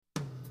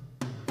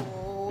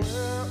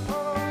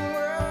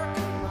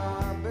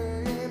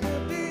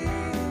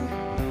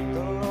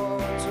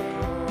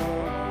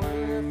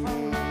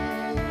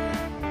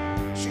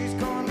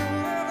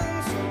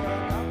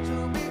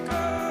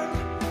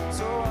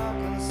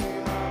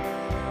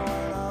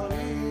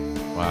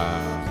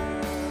Wow.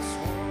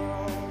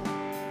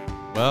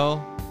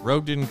 Well,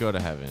 Rogue didn't go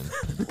to heaven,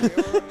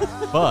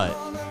 but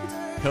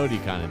Cody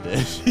kind of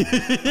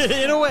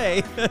did. In a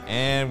way.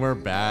 And we're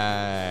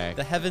back.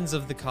 The heavens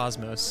of the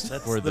cosmos.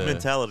 That's Or the the-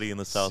 mentality in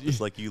the South.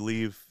 It's like you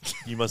leave,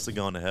 you must have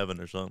gone to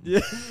heaven or something.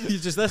 You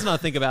just let's not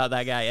think about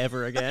that guy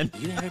ever again.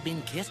 You ever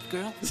been kissed,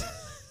 girl?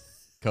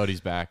 Cody's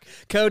back.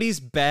 Cody's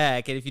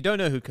back. And if you don't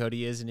know who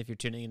Cody is, and if you're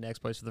tuning in to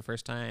Exploits for the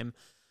first time,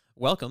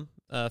 welcome,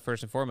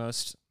 first and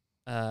foremost.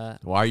 Why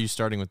are you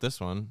starting with this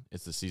one?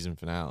 It's the season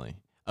finale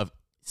of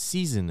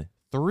season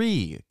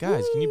 3.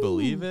 Guys, can you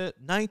believe it?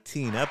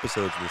 19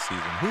 episodes this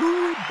season.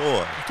 Woo,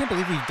 boy. I can't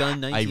believe we've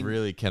done 19. I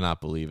really cannot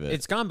believe it.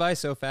 It's gone by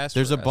so fast.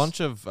 There's for a us. bunch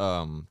of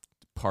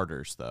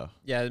parters, though.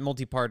 Yeah,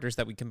 multi-parters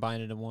that we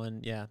combine into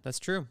one. Yeah, that's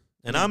true.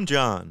 And I'm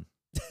John.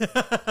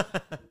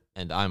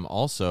 And I'm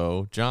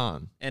also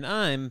John. And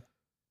I'm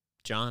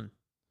John.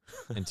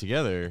 And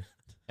together,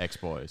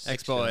 X-Boys.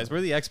 X-Boys. We're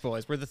the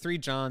X-Boys. We're the 3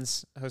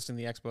 Johns hosting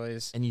the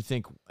X-Boys. And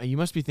you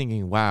must be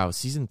thinking, wow,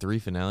 season 3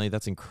 finale,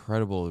 that's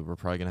incredible. We're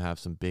probably going to have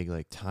some big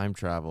like time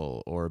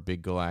travel or a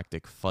big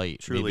galactic fight.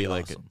 Truly Maybe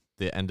like awesome.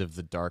 The end of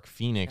the Dark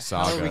Phoenix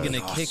How saga. are we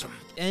going to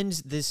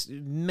end this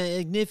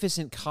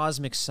magnificent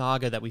cosmic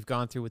saga that we've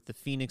gone through with the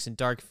Phoenix and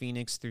Dark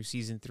Phoenix through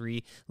season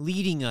 3,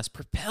 leading us,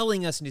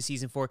 propelling us into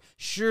season 4?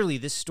 Surely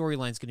this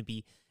storyline is going to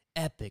be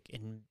epic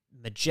and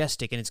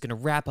majestic, and it's going to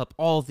wrap up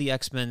all of the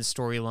X-Men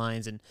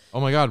storylines. And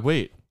Oh my God,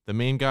 wait. The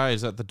main guy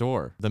is at the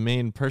door. The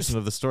main person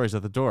of the story is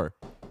at the door.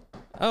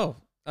 I'll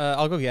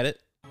go get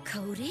it.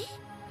 Cody?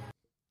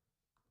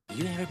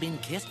 You ever been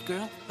kissed,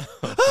 girl?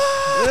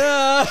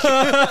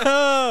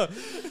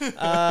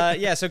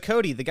 Yeah, so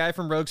Cody, the guy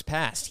from Rogue's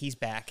Past, he's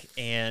back.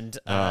 And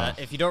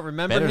if you don't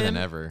remember better him, than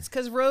ever. it's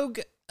because Rogue,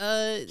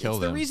 it's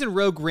Killed the him. reason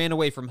Rogue ran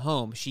away from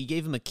home. She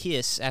gave him a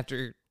kiss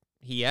after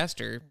he asked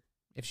her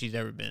if she's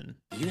ever been.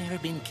 You ever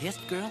been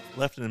kissed, girl?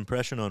 Left an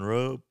impression on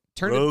Rogue.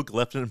 Turned it- Rogue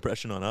left an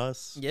impression on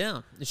us.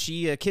 Yeah,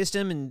 she kissed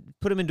him and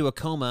put him into a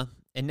coma.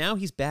 And now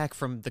he's back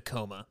from the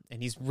coma,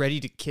 and he's ready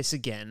to kiss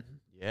again.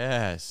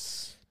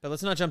 Yes. But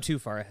let's not jump too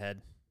far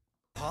ahead.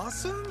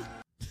 Awesome?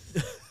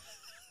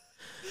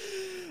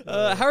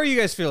 How are you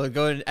guys feeling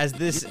going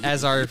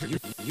as our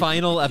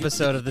final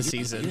episode of the You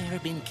season? ever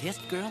been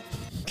kissed, girl?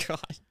 God,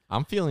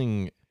 I'm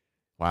feeling,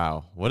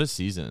 wow, what a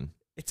season.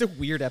 it's a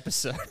weird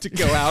episode to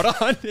go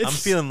out on. I'm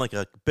feeling like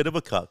a bit of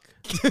a cuck.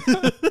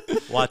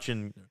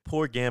 Watching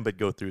poor Gambit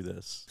go through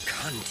this.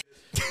 Cunt.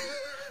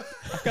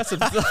 I've got some.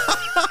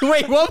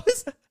 Wait, what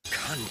was?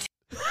 Cunt.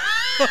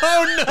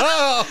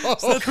 Oh no!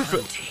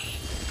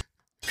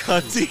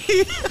 Cunty.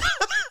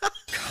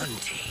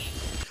 Cunty.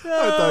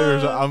 I thought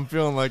you were, I'm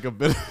feeling like a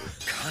bit.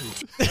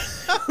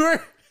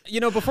 Cunt.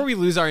 Before we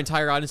lose our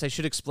entire audience, I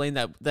should explain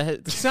that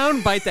the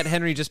sound bite that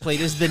Henry just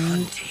played is the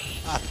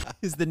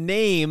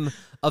name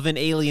of an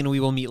alien we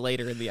will meet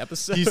later in the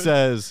episode. He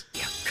says,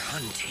 You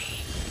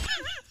cunty.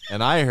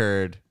 and I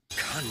heard,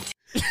 Cunt.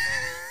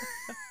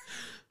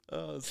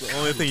 Oh, it's the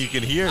only thing you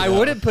can hear. I now.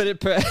 wouldn't put it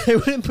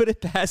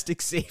past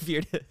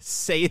Xavier to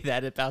say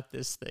that about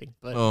this thing,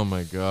 but oh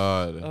my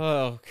God.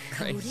 oh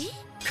Christ. Cody?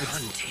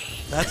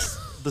 Cunty. That's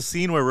the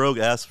scene where Rogue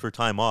asks for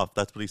time off.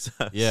 That's what he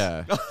says.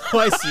 Yeah. Oh,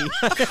 I see.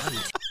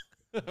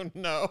 Oh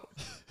no.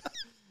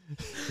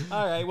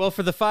 All right. Well,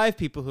 for the 5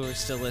 people who are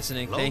still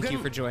listening, thank you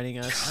for joining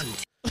us.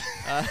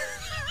 Cunt.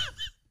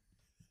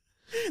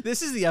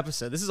 This is the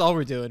episode. This is all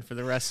we're doing for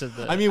the rest of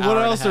the. I mean, hour what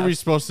and a else are half. we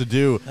supposed to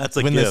do That's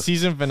a when the gift.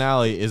 season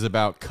finale is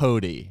about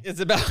Cody? It's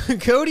about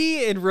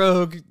Cody and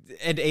Rogue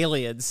and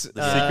aliens.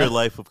 The secret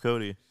life of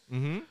Cody.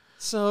 Mm-hmm.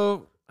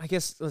 So I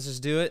guess let's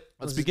just do it.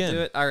 Let's just begin. do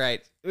it. All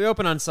right. We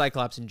open on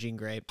Cyclops and Jean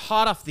Grey.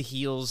 Hot off the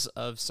heels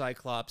of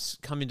Cyclops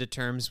coming to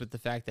terms with the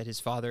fact that his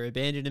father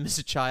abandoned him as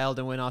a child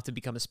and went off to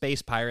become a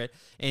space pirate,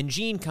 and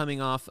Jean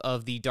coming off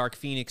of the Dark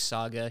Phoenix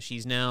saga.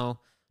 She's now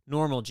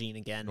normal Jean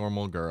again.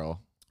 Normal girl.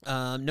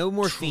 No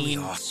more Truly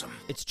Fiend. awesome.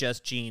 It's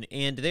just Jean,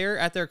 and they're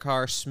at their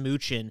car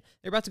smooching.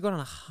 They're about to go on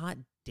a hot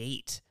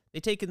date. They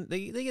get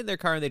in their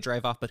car and they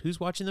drive off. But who's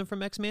watching them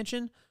from X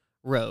Mansion?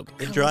 Rogue.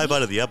 They drive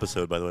out of the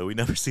episode, by the way. We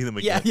never see them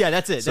again. Yeah,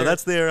 that's it. So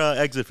that's their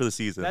exit for the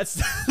season. that's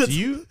Do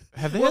you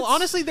have they? well, had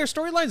honestly, their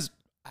storylines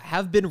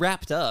have been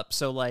wrapped up.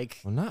 So like,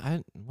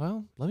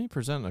 Well, let me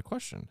present a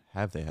question.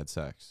 Have they had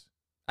sex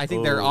I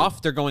think they're Oh.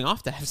 off. They're going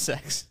off to have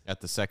sex at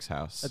the sex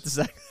house? at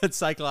the at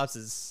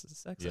Cyclops'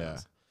 sex Yeah.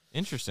 house.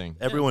 Interesting.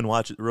 Everyone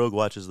watches. Rogue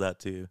watches that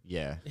too.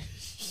 Yeah.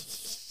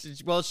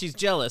 Well, she's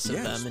jealous of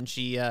Yes. them, and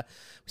she we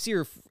see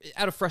her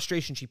out of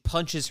frustration. She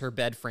punches her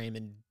bed frame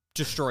and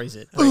destroys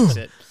it, breaks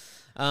it.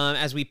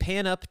 As we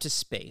pan up to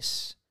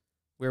space,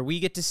 where we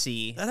get to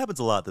see That happens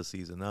a lot this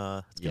season. It's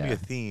gonna be Yeah. a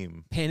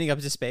theme. panning up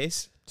to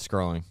space,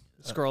 Scrolling.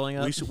 scrolling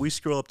up. We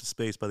scroll up to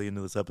space by the end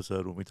of this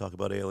episode when we talk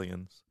about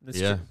aliens. That's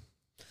Yeah. true.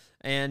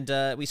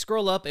 And we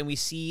scroll up and we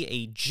see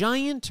a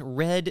giant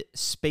red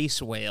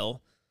space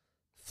whale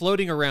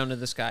floating around in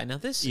the sky. Now,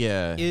 this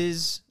Yeah.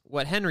 is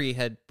what Henry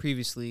had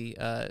previously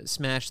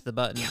smashed the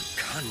button.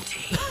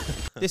 Conti.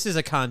 This is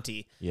a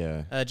Conti.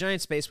 Yeah. A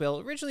giant space whale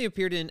originally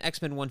appeared in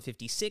X-Men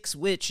 156,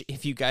 which,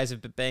 if you guys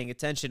have been paying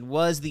attention,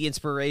 was the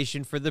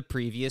inspiration for the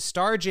previous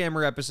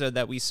Starjammer episode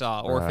that we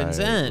saw, Orphan's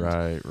End.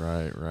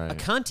 Right. A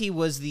Conti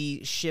was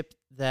the ship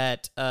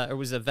that, or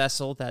was a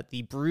vessel that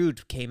the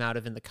Brood came out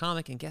of in the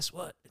comic, and guess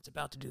what? It's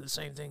about to do the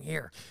same thing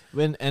here.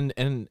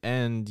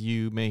 And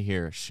you may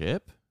hear a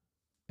ship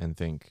and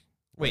think,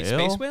 Wait, whale?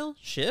 space whale?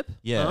 Ship?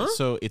 Yeah, Huh?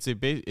 so it's a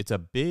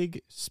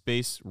big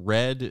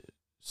red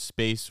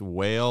space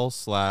whale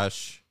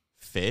 /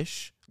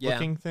 fish Yeah.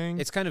 looking thing.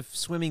 It's kind of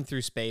swimming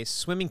through space,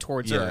 swimming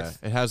towards Earth.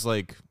 It has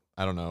like,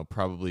 I don't know,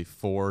 probably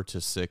 4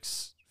 to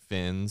 6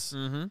 fins.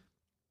 Mm-hmm.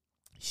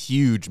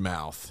 Huge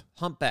mouth.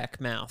 Humpback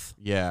mouth.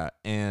 Yeah,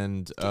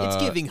 and It's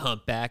giving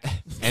humpback.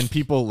 and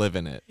people live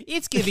in it.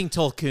 It's giving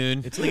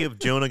Tolkien. It's like if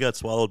Jonah got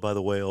swallowed by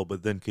the whale,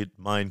 but then could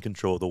mind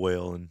control the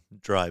whale and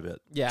drive it.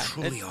 Yeah.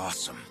 Truly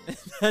awesome.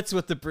 That's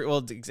what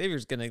well,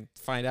 Xavier's going to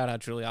find out how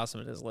truly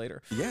awesome it is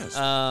later. Yes.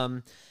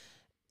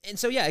 And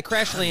so, yeah, it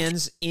crash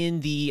lands in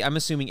the, I'm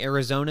assuming,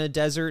 Arizona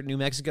desert, New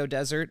Mexico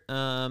desert,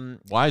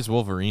 Why is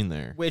Wolverine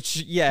there?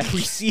 which, yeah,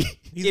 we see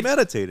He's it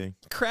meditating.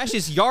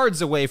 crashes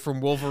yards away from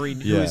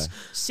Wolverine, who Yeah. is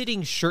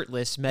sitting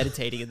shirtless,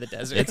 meditating in the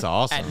desert. It's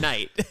awesome. At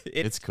night.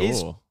 It's is,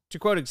 cool. to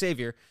quote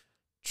Xavier,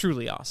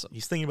 truly awesome.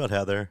 He's thinking about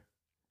Heather.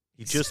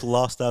 He just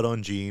lost out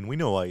on Jean. We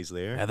know why he's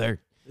there. Heather.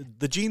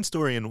 The Jean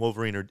story in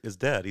Wolverine is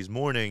dead. He's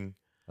mourning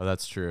Oh,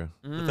 that's true.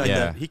 the fact Yeah.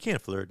 that he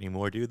can't flirt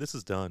anymore, dude. This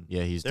is done.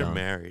 Yeah, he's They're done.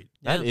 married.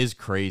 That Yeah. is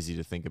crazy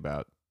to think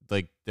about.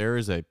 Like, there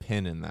is a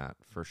pin in that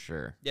for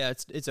sure. Yeah,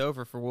 it's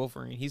over for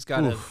Wolverine. He's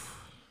got to,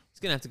 Oof. he's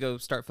going to have to go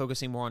start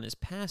focusing more on his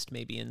past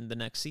maybe in the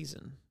next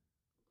season.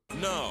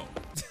 No.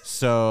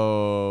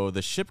 So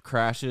the ship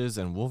crashes,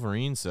 and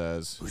Wolverine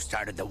says, Who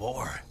started the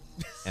war?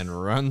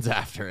 and runs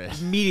after it.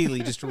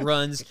 Immediately just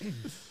runs.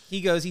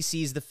 He goes, he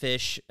sees the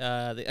fish,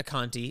 the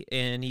Akanti,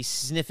 and he's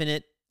sniffing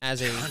it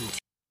as a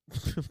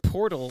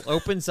portal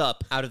opens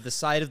up out of the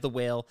side of the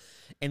whale,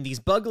 and these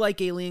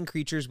bug-like alien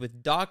creatures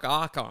with Doc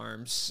Ock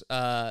arms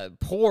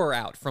pour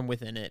out from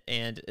within it,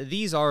 and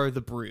these are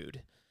the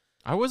Brood.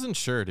 I wasn't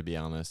sure, to be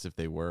honest, if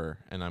they were,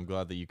 and I'm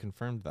glad that you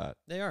confirmed that.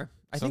 They are.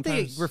 I think they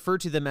Sometimes- refer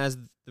to them as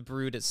the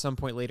Brood at some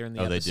point later in the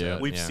Oh, episode. they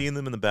do? We've Yeah. seen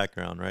them in the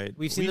background, right?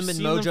 We've seen them in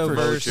seen them Mojo for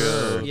Verse.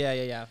 sure.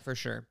 Yeah, for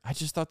sure. I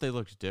just thought they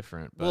looked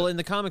different. But Well, in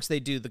the comics they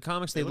do. The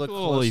comics they look a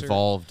little closer.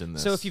 evolved in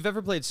this. So if you've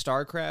ever played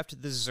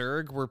StarCraft, the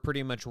Zerg were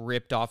pretty much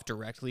ripped off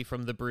directly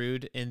from the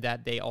Brood in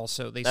that they That's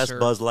serve.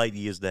 Buzz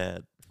Lightyear's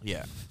dad.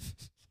 yeah,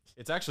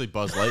 it's actually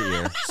Buzz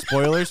Lightyear.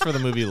 Spoilers for the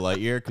movie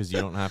Lightyear because you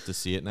don't have to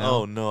see it now.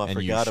 Oh, no, I and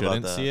forgot you about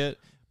shouldn't that. see it.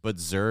 But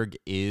Zerg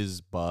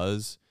is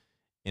Buzz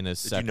in a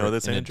separate, know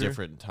this, in a Andrew?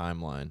 different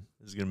timeline.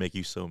 This is gonna make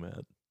you so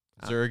mad.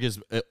 Zerg is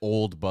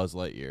old Buzz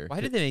Lightyear.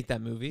 Why did they make that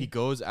He movie?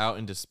 goes out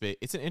into space.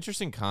 It's an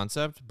interesting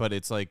concept, but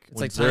it's like It's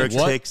when like time Zerg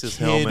what takes his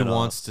kid helmet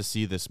wants off. to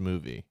see this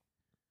movie?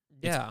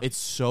 Yeah. It's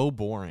so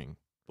boring.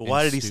 But and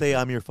why did he say stupid.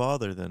 I'm your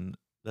father then?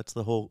 That's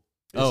the whole.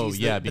 Oh he's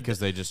yeah, the- because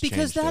they just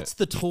because changed that's it.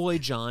 the toy,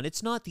 John.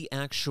 It's not the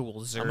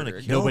actual Zerg. I'm gonna No,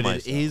 kill but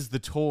myself. it is the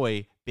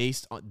toy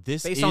based on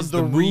this. Based is on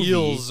the movie.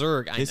 real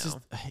Zerg. I This know.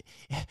 is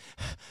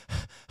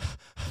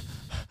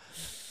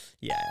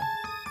Yeah.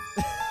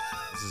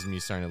 this is me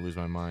starting to lose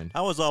my mind.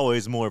 I was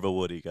always more of a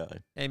Woody guy.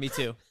 Hey, me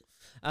too.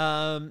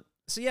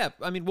 So yeah,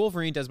 I mean,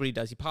 Wolverine does what he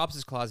does. He pops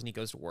his claws and he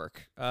goes to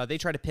work. They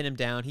try to pin him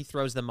down. He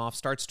throws them off,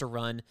 starts to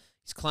run.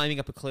 He's climbing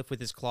up a cliff with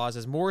his claws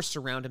as more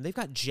surround him. They've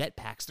got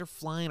jetpacks. They're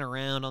flying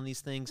around on these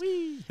things.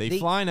 They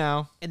fly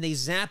now. And they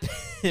zap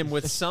him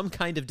with some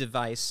kind of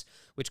device,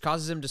 which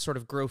causes him to sort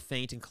of grow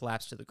faint and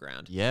collapse to the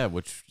ground. Yeah,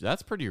 which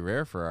that's pretty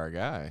rare for our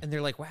guy. And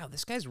they're like, wow,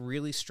 this guy's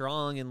really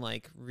strong and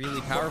like really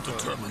powerful.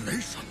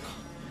 Determination.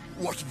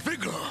 What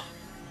vigor!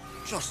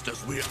 Just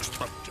as we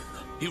expected.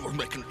 He will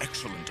make an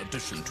excellent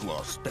addition to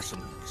our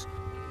specimens.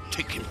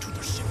 Take him to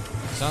the ship.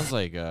 Sounds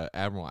like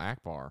Admiral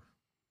Akbar.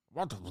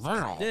 Yeah,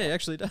 it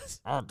actually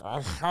does.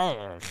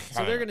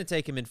 So they're going to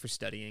take him in for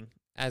studying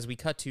as we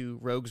cut to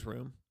Rogue's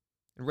room.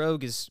 And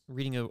Rogue is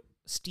reading a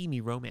steamy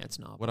romance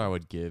novel. What I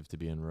would give to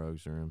be in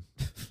Rogue's room.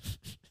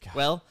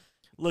 Well,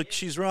 Look,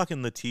 she's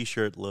rocking the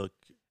T-shirt look.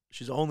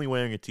 She's only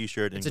wearing a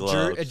T-shirt and it's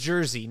gloves. a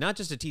jersey, not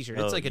just a T-shirt.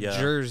 It's Oh, like a yeah.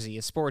 jersey,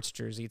 a sports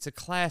jersey. It's a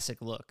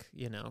classic look,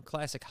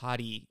 classic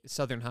hottie,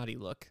 southern hottie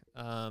look.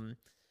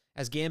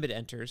 As Gambit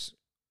enters,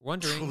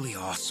 wondering Truly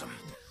awesome.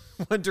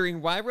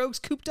 why Rogue's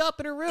cooped up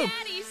in her room.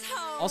 Daddy's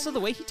home. Also, the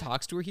way he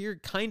talks to her here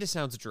kind of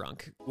sounds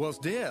drunk. Was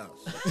there?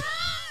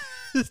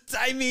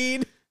 I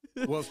mean,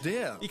 Was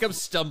there? he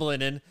comes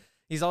stumbling in.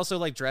 He's also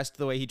like dressed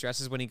the way he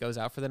dresses when he goes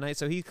out for the night.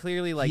 So he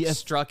clearly like He-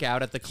 struck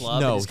out at the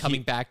club and is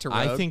coming back to Rogue.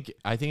 I think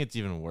it's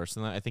even worse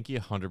than that. I think he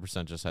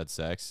 100% just had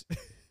sex,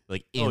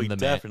 like Oh, in he the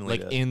definitely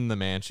did. in the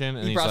mansion,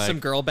 and he he's brought like, some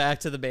girl back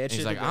to the mansion.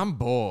 he's like, to go- I'm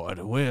bored.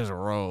 Where's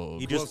Rogue?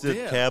 He just Was did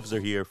there? cabs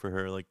are here for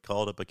her. Like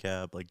called up a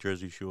cab, like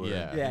Jersey Shore.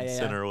 Yeah. and Yeah, yeah,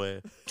 sent yeah. her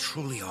away.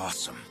 Truly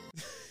awesome.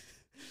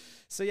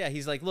 So yeah,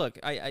 he's like, look,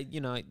 I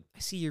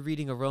see you're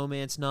reading a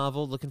romance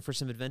novel, looking for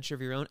some adventure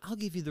of your own. I'll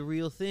give you the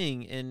real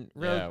thing. And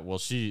Rogue, Yeah, well,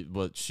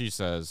 she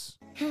says,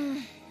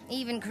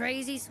 Even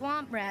crazy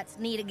swamp rats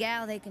need a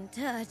gal they can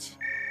touch.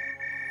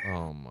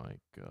 oh my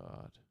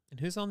God. and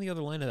who's on the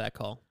other line of that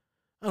call?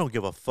 I don't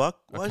give a fuck.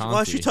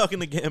 Why is she Akanti. talking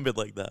to Gambit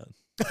like that?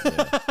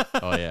 Yeah.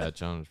 Oh yeah,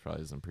 John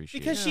probably doesn't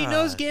appreciate Because it. she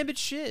knows God. Gambit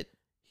shit.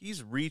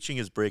 He's reaching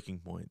his breaking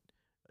point.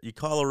 You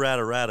call a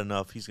rat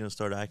enough, he's gonna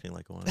start acting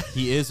like one.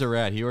 He is a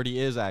rat. He already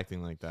is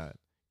acting like that.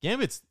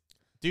 Gambit's,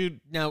 dude,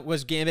 Now,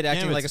 was Gambit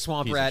acting Gambit's like a a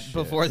swamp piece of rat shit.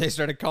 before they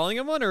started calling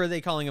him one, or are they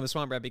calling him a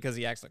swamp rat because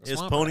he acts like a His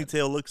swamp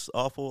ponytail looks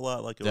awful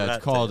lot like a rat.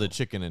 that's called tail. a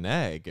chicken and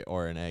egg,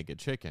 or an egg a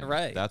chicken.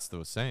 Right. That's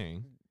the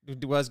saying.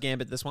 rat? Was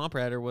Gambit the swamp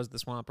rat, or was the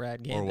swamp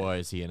rat Gambit? Or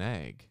was he an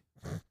egg?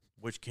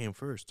 Which came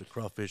first, the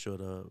crawfish or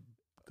the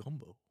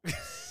gumbo?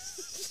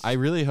 I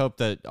really hope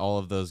that all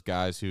of those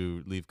guys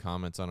who leave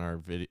comments on our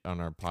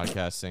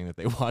podcast saying that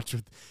they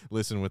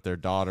listen with their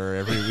daughter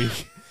every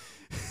week,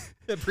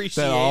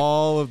 Appreciate. that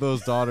all of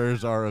those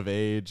daughters are of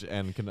age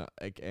and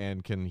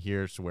can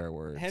hear swear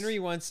words. Henry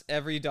wants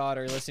every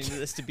daughter listening to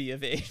this to be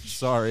of age.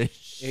 Sorry.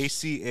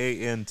 Acanti,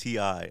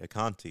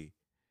 Akanti.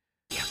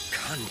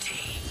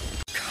 Cunty.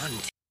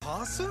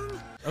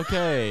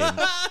 Okay.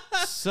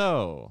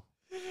 So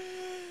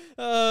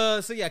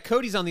So yeah,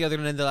 Cody's on the other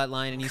end of that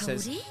line, and he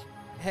says, Cody?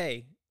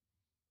 "Hey,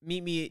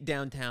 meet me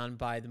downtown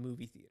by the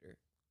movie theater."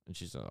 and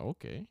she said,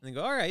 okay. And they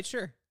go, "All right,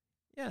 sure,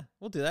 yeah,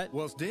 we'll do that."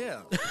 Was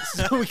there?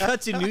 So we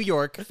cut to New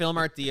York, Film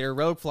Art Theater.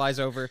 Rogue flies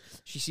over.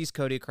 She sees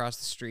Cody across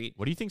the street.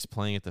 What do you think's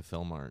playing at the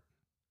Film Art?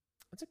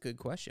 That's a good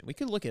question. We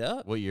could look it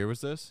up. What year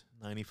was this?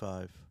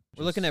 95.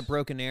 We're looking at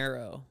Broken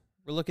Arrow.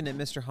 We're looking at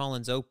Mr.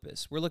 Holland's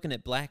Opus. We're looking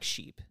at Black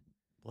Sheep,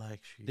 Black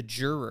Sheep. The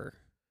Juror,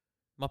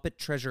 Muppet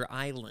Treasure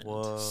Island.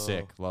 Whoa.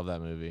 Sick. Love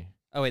that movie.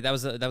 Oh wait, that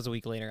was a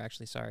week later.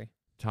 Actually, sorry.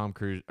 Tom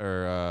Cruise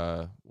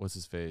or what's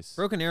his face?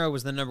 Broken Arrow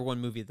was the #1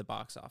 movie at the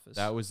box office.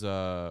 That was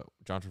John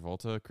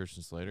Travolta,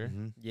 Christian Slater.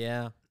 Mhm.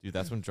 Yeah. Dude,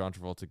 that's when John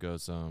Travolta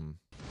goes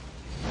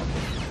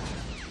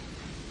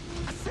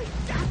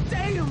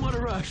Damn, what a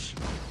rush.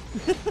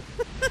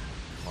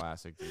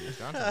 classic, dude.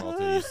 John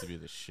Travolta used to be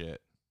the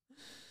shit.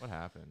 What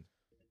happened?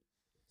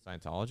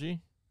 Scientology?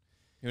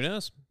 Who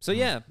knows? So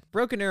yeah,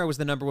 Broken Arrow was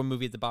the #1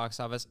 movie at the box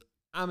office.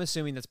 I'm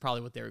assuming that's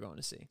probably what they were going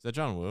to see. Is that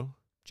John Woo?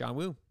 John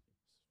Woo.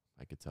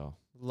 I could tell.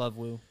 Love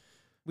Woo.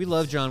 We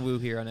love John Woo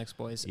here on X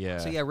Boys. Yeah.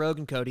 So yeah, Rogue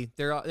and Cody,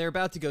 they're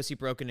about to go see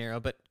Broken Arrow,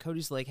 but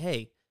Cody's like,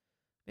 "Hey,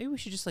 maybe we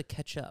should just like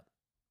catch up."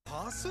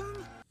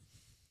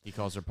 He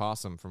calls her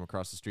Possum from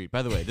across the street.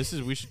 By the way,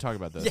 we should talk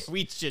about this. Yeah,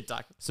 we should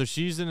talk. So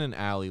she's in an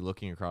alley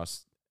looking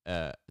across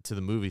to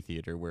the movie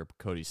theater where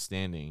Cody's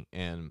standing,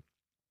 and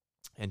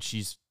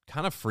she's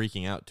kind of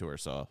freaking out to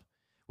herself,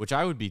 which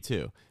I would be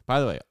too. By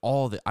the way,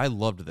 I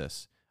loved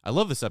this. I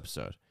love this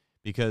episode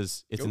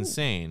because it's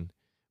insane,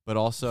 but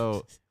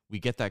also we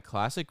get that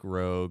classic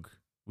Rogue.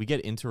 We get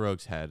into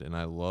Rogue's head, and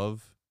I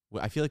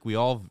feel like we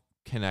all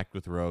connect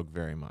with Rogue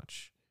very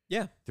much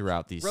Yeah.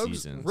 throughout these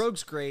seasons.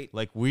 Rogue's great.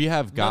 Like we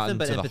have gotten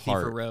but to the empathy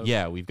for heart. Rogue.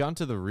 Yeah, we've gotten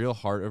to the real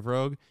heart of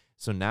Rogue.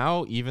 So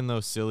now, even though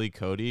silly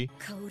Cody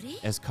Cody?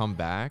 has come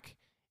back,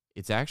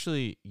 it's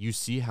actually, you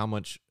see how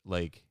much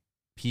like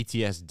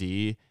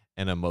PTSD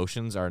and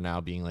emotions are now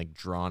being like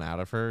drawn out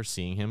of her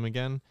seeing him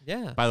again.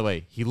 Yeah. By the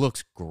way, he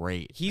looks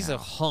great. He's now. a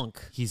hunk.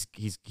 He's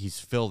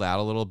filled out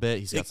a little bit.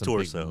 He's got Big some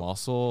torso. big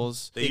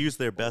muscles. They use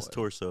their best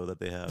torso that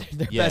they have.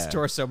 Their Yeah. best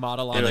torso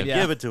model on They're it. like,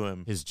 Yeah. give it to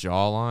him. His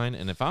jawline,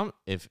 and if I'm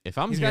He's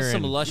hearing, got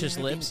some luscious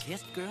You ever been lips.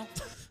 kissed, girl?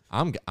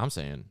 I'm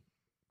saying,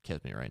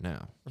 kiss me right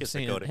now, I'm Kiss the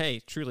saying, Cody. hey,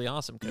 truly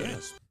awesome, Cody.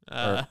 Yes.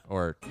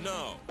 or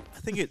No. I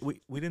think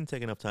we didn't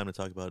take enough time to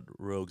talk about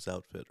Rogue's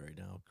outfit right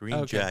now. Green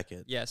Okay.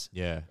 jacket. Yes,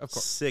 yeah, of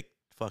course. Sick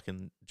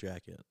fucking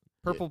jacket.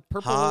 Purple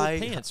High-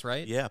 pants,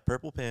 right? Yeah,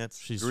 purple pants.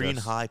 She's green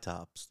dressed- high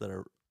tops that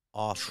are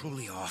awesome.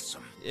 Truly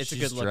awesome. It's she's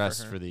a good look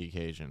dressed for her. the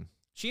occasion.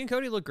 She and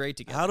Cody look great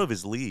together. Out of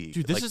his league.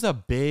 Dude, this Like, is a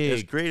big.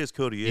 as great as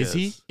Cody Is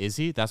he? Is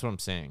he? That's what I'm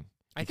saying.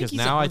 I think Because he's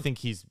a now I hunk. think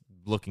he's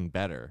looking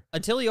better.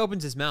 Until he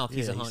opens his mouth,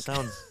 he's Yeah, a he hunk.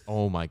 sounds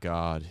Oh my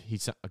god,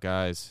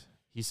 guys,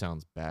 he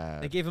sounds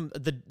bad. They gave him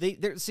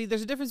see.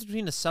 There's a difference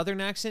between a Southern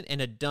accent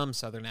and a dumb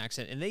Southern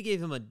accent, and they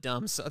gave him a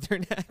dumb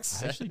Southern I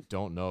accent. actually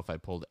don't know if I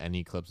pulled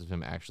any clips of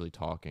him actually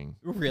talking.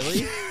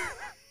 Really?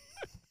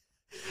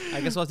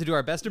 I guess we'll have to do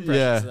our best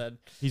impressions then.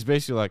 He's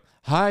basically like,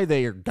 "Hi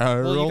there,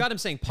 girl. Well, you got him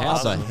saying How the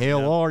possum.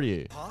 hell are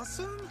you?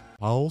 Possum?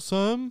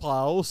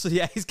 Paul. So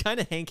yeah, he's kind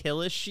of Hank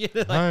Hillish.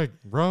 Like, Hey,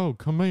 Rogue,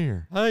 come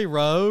here. hey,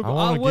 Rogue. I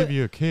want to give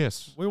you a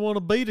kiss. We want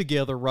to be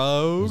together,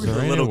 Rogue. Is there a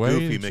any little way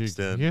Goofy that you mixed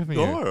can in. give me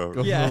Gar.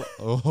 Yeah.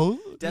 Oh.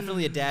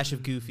 Definitely a dash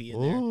of Goofy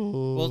in there.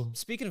 Oh. Well,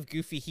 speaking of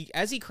Goofy,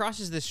 as he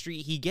crosses the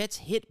street, he gets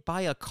hit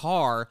by a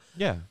car,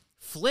 Yeah.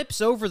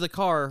 flips over the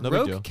car. No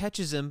big deal. Rogue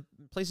catches him,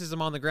 places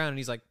him on the ground, and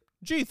he's like,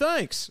 "Gee,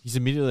 thanks." He's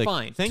immediately like,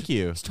 Fine. "Thank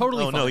you. It's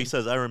totally Oh fine. no, he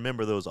says, I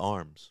remember those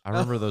arms. I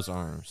remember those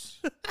arms."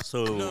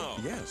 So No.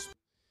 Yes.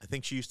 I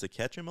think she used to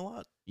catch him a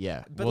lot.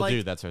 Yeah. But, Well, like,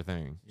 dude, that's her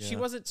thing. She Yeah.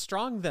 wasn't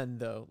strong then,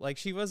 though. Like,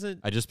 she wasn't.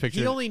 I just pictured.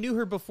 He only knew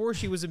her before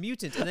she was a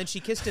mutant, and then she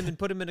kissed him and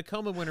put him in a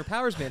coma when her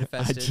powers I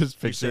manifested.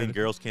 just You're saying pictured.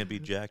 girls can't be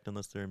jacked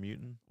unless they're a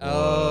mutant?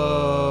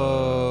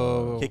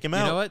 Oh. Kick him You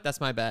out. know what? That's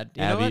my bad.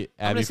 You know what? Abby, I'm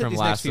gonna Abby sit from these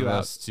next Last few of out.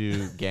 Us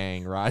 2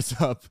 gang, rise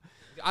up.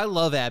 I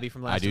love Abby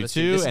from Last I of do Us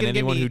too, This is and gonna get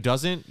anyone me- who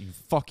doesn't,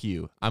 fuck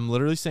you. I'm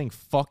literally saying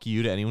fuck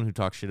you to anyone who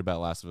talks shit about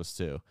Last of Us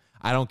 2.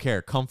 I don't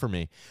care. Come for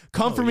me.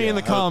 Come Oh, for me in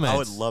yeah. the comments. I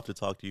would love to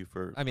talk to you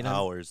for I mean,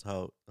 hours.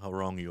 How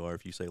wrong you are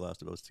if you say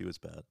Last of Us 2 is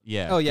bad.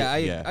 Yeah. Oh yeah,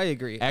 yeah. I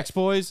agree. X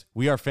Boys,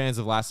 we are fans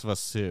of Last of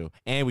Us 2,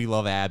 and we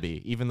love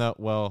Abby. Even though,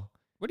 well,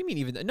 What do you mean?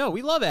 Even no,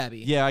 we love Abby.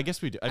 yeah, I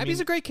guess we do. I Abby's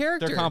mean, a great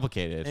character. they're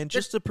complicated. And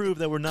just to prove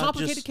that we're not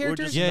Complicated just characters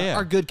we're just, Yeah, yeah.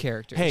 are good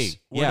characters. Hey,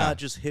 we're yeah, not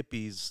just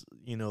hippies,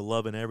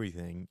 loving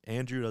everything.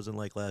 Andrew doesn't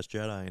like Last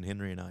Jedi, and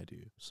Henry and I do.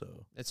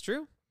 So that's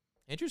true.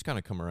 Andrew's kind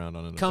of come around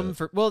on it. a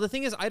bit. Well, the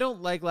thing is, I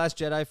don't like Last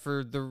Jedi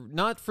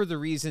not for the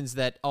reasons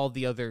that all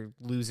the other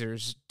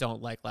losers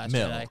don't like Last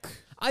Jedi. Milk.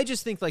 I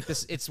just think like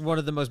this, it's one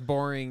of the most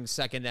boring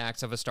second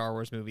acts of a Star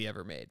Wars movie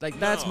ever made. Like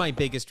that's my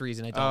biggest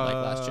reason I don't like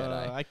Last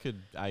Jedi.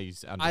 I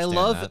understand I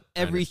love that. I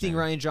everything understand.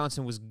 Ryan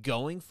Johnson was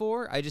going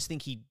for. I just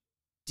think he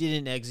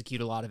didn't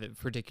execute a lot of it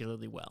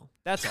particularly well.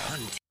 That's all.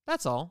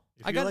 That's all.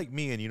 if you're like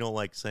me and you don't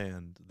like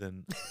sand,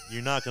 then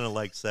you're not gonna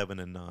like 7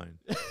 and 9.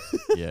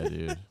 Yeah,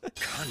 dude.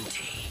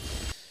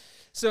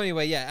 So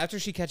anyway, yeah. After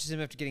she catches him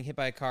after getting hit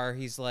by a car,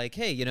 he's like,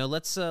 "Hey,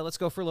 let's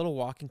go for a little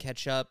walk and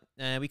catch up."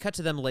 We cut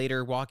to them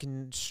later,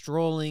 walking,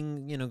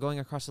 strolling, going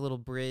across a little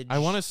bridge. I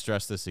want to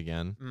stress this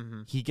again.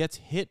 Mhm. He gets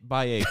hit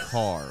by a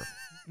car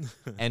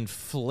and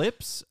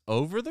flips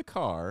over the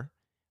car.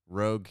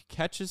 Rogue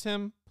catches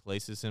him,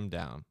 places him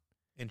down.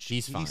 And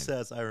He's he fine.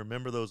 says, "I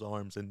remember those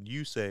arms," and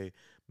you say,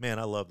 "Man,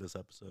 I love this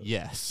episode."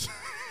 Yes.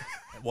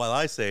 While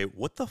I say,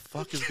 "What the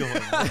fuck is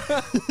going on?"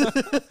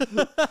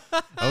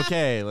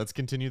 Okay, let's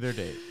continue their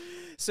date.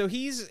 So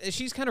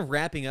she's kind of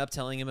wrapping up,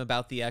 telling him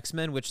about the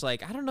X-Men, which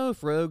like I don't know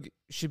if Rogue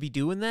should be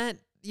doing that.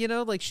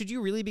 Like should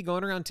you really be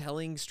going around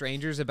telling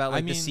strangers about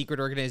like the mean- secret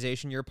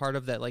organization you're a part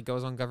of that like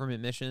goes on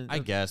government missions? I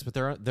guess, but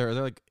they're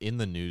like in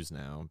the news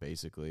now.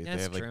 Basically, That's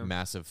they have like true.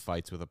 massive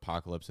fights with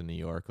Apocalypse in New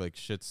York. Like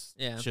shit's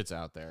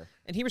out there.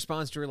 And he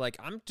responds to her like,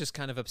 "I'm just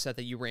kind of upset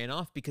that you ran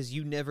off because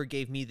you never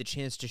gave me the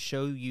chance to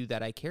show you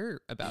that I care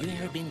about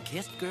you." been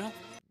kissed, girl?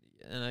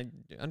 And I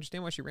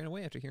understand why she ran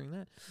away after hearing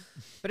that.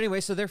 But anyway,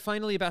 so they're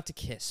finally about to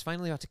kiss,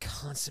 finally about to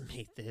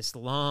consummate this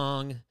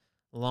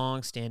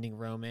long-standing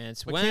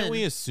romance. But can't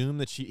we assume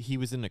that he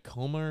was in a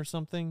coma or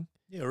something?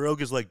 Yeah,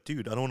 Rogue is like,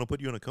 "Dude, I don't want to put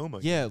you in a coma."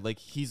 Yeah, like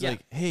he's Yeah.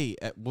 like, hey,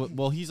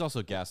 well, he's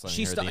also gaslighting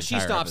She, her the she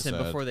entire stops him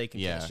episode. before they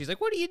can Yeah. kiss. She's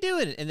like, "What are you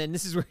doing?" And then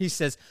this is where he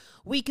says,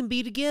 "We can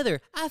be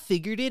together. I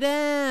figured it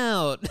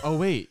out." Oh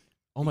wait.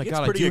 Oh my He gets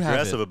god, I pretty do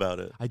aggressive have it. about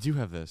it. I do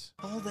have this.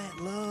 All that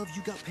love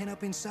you got pent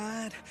up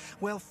inside?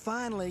 Well,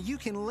 finally, you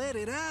can let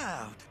it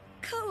out.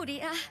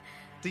 Cody,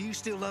 Do you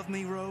still love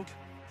me, Rogue?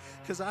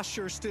 Because I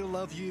sure still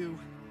love you.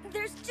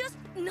 there's just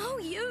no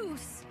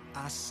use.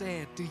 I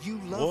said, do you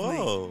love me?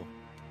 Whoa.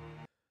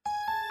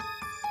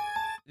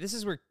 This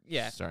is where,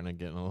 yeah, Starting to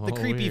get a little the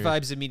creepy weird.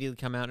 vibes immediately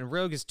come out, and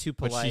Rogue is too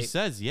But polite. she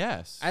says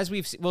yes. As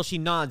we've well, she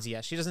nods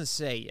yes. She doesn't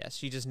say yes.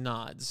 She just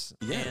nods.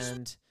 Yes.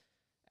 And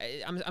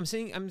I'm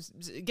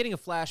getting a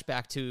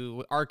flashback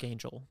to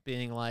Archangel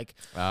being like,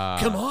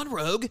 "Come on,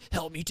 Rogue,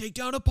 help me take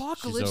down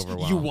Apocalypse. You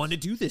overwhelmed. want to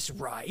do this,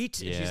 right?"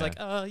 And she's Yeah.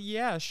 like,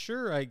 yeah,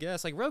 sure, I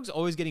guess." Like Rogue's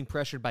always getting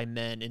pressured by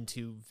men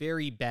into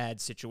very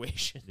bad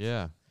situations.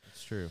 Yeah,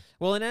 it's true.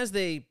 Well, and as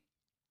they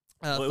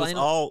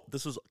Well,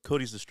 this was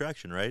Cody's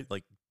distraction, right?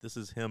 Like, this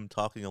is him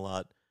talking a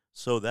lot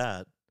so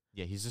that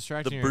Yeah, he's the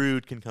distracting her.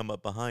 brood can come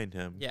up behind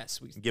him.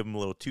 yes, we And give him a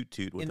little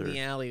toot-toot with in her. the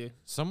alley.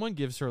 Someone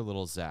gives her a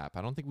little zap.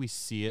 I don't think we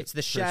see it. It's the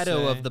per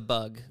shadow se. of the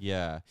bug.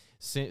 Yeah,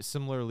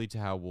 similarly to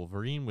how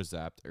Wolverine was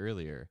zapped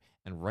earlier.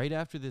 And right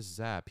after this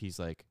zap, he's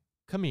like,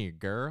 "Come here,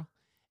 girl,"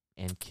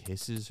 and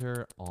kisses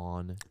her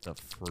on the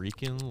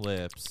freaking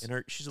lips.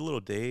 And she's a little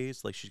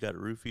dazed, like she's got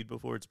roofied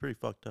before. It's pretty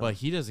fucked up. But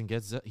he doesn't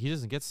get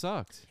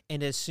sucked.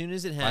 And as soon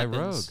as it By happens,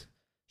 Rogue.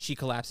 she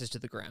collapses to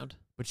the ground.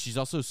 But she's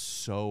also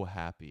so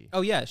happy.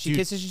 Oh yeah, she Dude,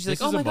 kisses. She's like,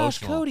 this "Oh is my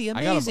gosh, emotional. Cody, I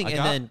gotta- amazing!" I and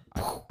got-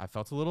 then I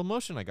felt a little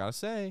emotion. I gotta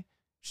say,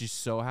 she's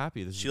so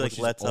happy. This she is what like she's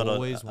lets out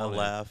always a wanted.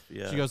 laugh.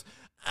 Yeah. She goes,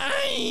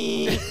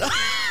 "Ay."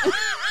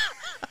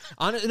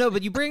 no,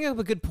 but you bring up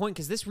a good point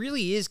because this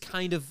really is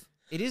kind of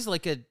it is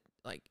like a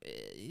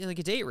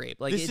date rape.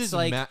 Like This it's is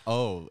like That's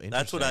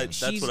what I.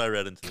 interesting. That's what I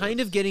read into. kind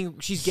this. of getting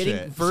she's getting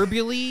Shit.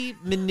 verbally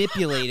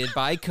manipulated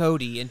by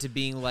Cody into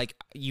being like,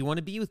 "You want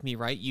to be with me,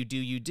 right? You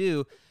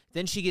do."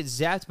 Then she gets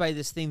zapped by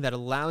this thing that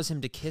allows him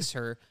to kiss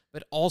her,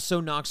 but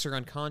also knocks her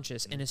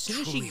unconscious. And as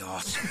soon as she,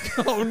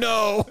 oh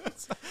no,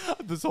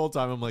 This whole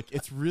time I'm like,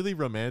 it's really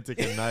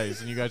romantic and nice,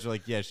 and you guys are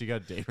like, yeah, she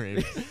got date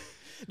raped. no, She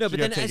but got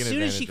then as taken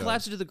soon as she advantage of.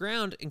 collapses to the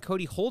ground and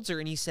Cody holds her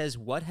and he says,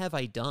 "What have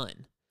I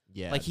done?"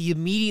 Yeah, Like he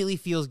immediately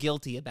feels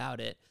guilty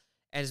about it.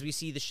 as we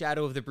see the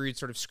shadow of the Brood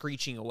sort of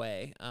screeching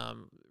away,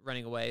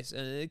 running away.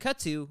 Cut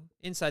to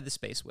inside the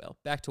space whale,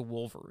 back to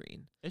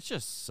Wolverine. It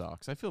just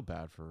sucks. I feel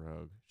bad for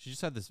Rogue. She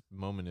just had this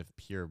moment of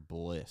pure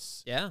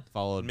bliss. Yeah. It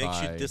Followed makes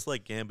by you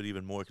dislike Gambit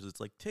even more because it's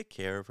like, take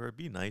care of her,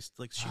 be nice.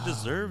 Like she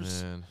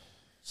deserves man.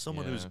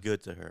 someone who's Yeah.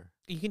 good to her.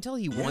 You can tell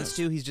he wants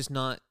to. He's just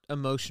not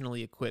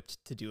emotionally equipped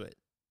to do it.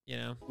 You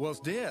know, What's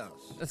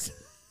this?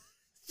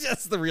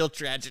 that's the real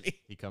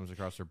tragedy. He comes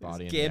across her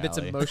body in Gambit's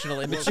the alley. emotional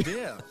What's image.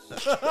 this?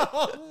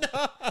 Oh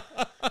no.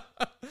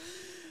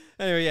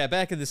 Anyway, yeah,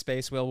 back in the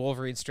space whale,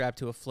 Wolverine's strapped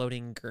to a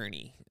floating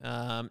gurney,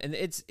 and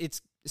it's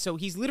so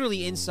he's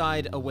literally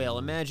inside a whale.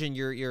 Imagine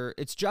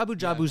it's Jabu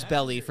Jabu's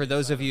belly. For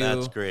those of you,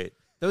 That's great.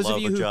 Those Love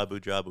of you a who, Jabu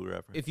Jabu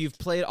reference. if you've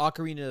played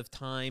Ocarina of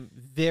Time,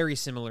 very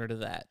similar to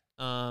that.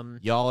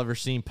 Y'all ever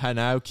seen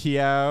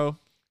Pinocchio?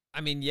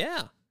 I mean,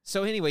 yeah.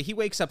 So anyway, he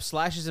wakes up,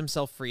 slashes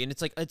himself free, and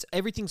it's like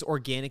everything's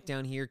organic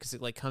down here because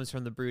it like comes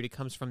from the Brood. It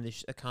comes from the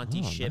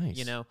Akanti ship, nice.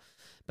 you know.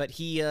 But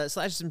he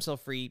slashes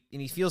himself free,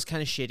 and he feels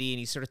kind of shitty, and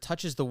he sort of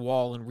touches the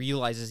wall and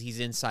realizes he's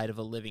inside of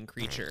a living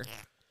creature.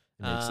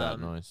 It makes that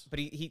noise. But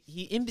he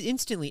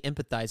instantly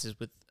empathizes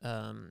with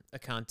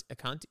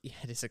Akanti. Yeah,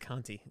 it is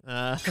Akanti.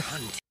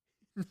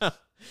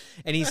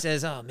 And he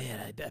says, "Oh man,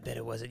 I bet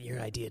it wasn't your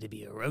idea to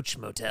be a roach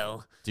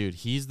motel." Dude,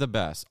 he's the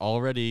best.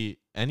 Already,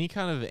 any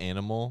kind of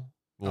animal,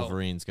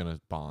 Wolverine's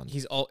gonna bond.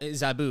 He's all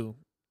Zabu,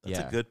 That's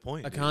yeah. a good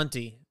point. dude.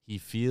 Akanti, He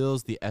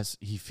feels the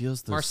He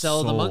feels the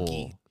Marcel the soul.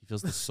 monkey. He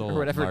feels the soul. or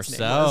whatever its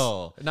name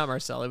Marcel. was. Not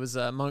Marcel. It was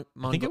I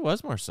think it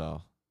was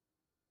Marcel.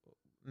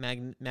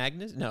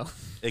 Magnus. No,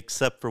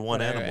 Except for one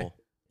Whatever. animal.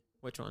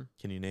 which one?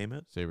 Can you name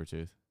it?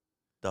 Sabretooth.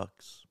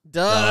 Ducks.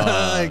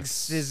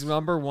 Ducks, his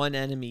number one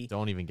enemy.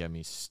 Don't even get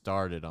me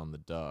started on the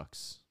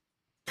ducks.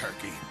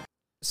 Turkey.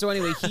 So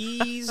anyway,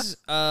 he's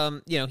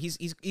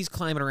he's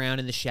climbing around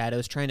in the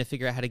shadows trying to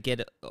figure out how to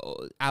get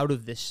out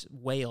of this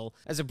whale.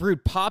 As a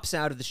Brood pops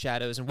out of the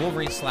shadows and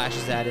Wolverine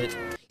slashes at it,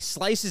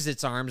 slices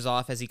its arms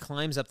off as he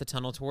climbs up the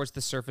tunnel towards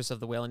the surface of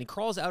the whale, and he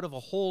crawls out of a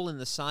hole in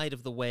the side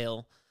of the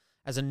whale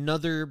as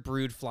another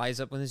Brood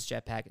flies up with his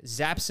jetpack,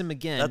 zaps him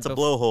again. That's a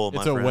blowhole, my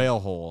It's a friend. whale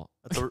hole.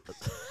 That's a,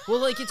 Well,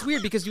 like, it's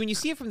weird because when you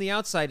see it from the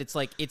outside, it's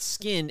like it's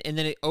skin, and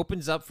then it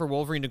opens up for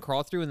Wolverine to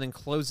crawl through and then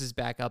closes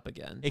back up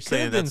again. It could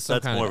saying have been that's- some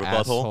that's kind more of of a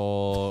butthole?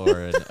 asshole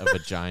or a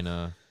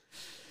vagina.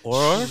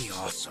 or Really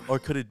awesome. or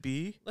could it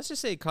be? Let's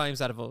just say it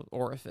climbs out of an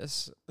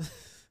orifice.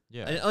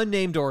 Yeah. An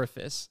unnamed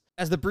orifice.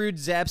 As the Brood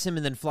zaps him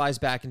and then flies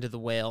back into the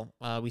whale,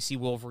 we see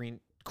Wolverine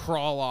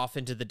crawl off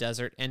into the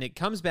desert, and it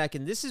comes back,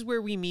 and this is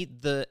where we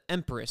meet the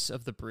Empress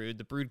of the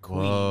Brood Queen.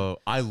 Whoa,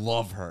 I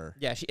love her.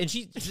 Yeah,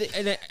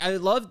 I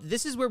love,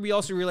 this is where we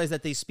also realize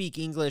that they speak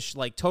English,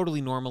 like, totally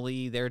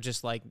normally. They're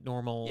just, like,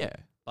 normal Yeah.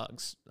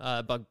 bugs,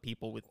 bug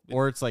people with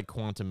Or it's like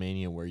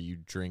Quantumania where you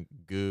drink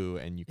goo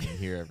and you can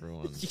hear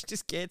everyone. you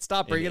just can't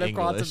stop in bringing up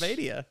English.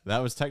 Quantumania. That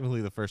was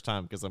technically the first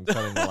time because I'm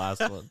cutting the last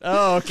one.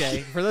 Oh,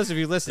 okay. For those of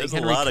you listening, There's a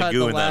Henry lot of cut goo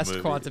the in that last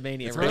movie.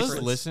 Quantumania For those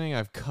reference. listening,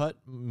 I've cut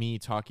me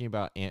talking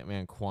about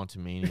Ant-Man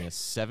Quantumania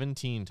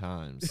 17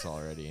 times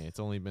already. It's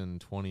only been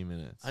 20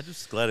 minutes. I'm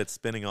just glad it's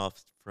spinning off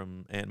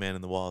from Ant-Man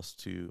and the Wasp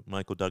to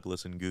Michael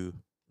Douglas and Goo.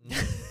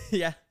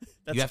 Yeah.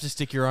 That's, You have to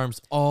stick your arms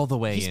all the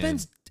way he in.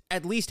 spends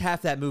at least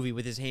half that movie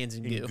with his hands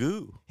in In goo.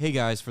 Goo. Hey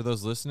guys, for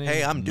those listening,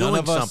 Hey, I'm none doing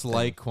of us something.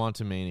 like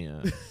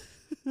Quantumania.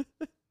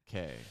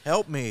 Okay.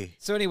 Help me.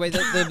 So anyway,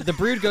 the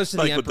Brood goes to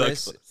the Michael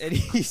Empress, Douglas. and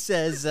he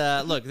says,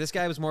 look, this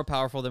guy was more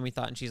powerful than we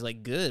thought. And she's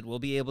like, good, we'll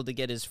be able to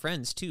get his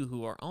friends, too,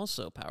 who are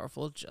also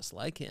powerful, just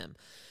like him.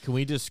 Can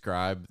we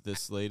describe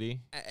this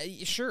lady?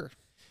 Sure.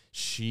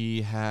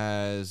 She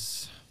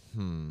has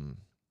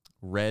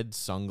red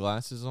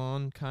sunglasses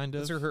on, kind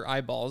of. Those are her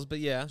eyeballs, but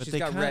yeah, But she's they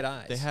got kinda- red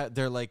eyes.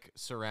 They're like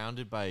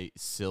surrounded by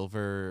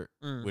silver,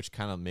 which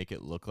kind of make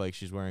it look like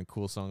she's wearing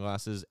cool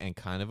sunglasses and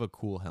kind of a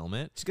cool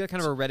helmet. She's got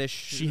kind of a reddish,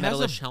 She has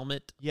a- metalish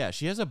helmet. Yeah,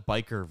 she has a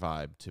biker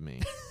vibe to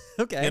me.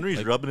 Okay.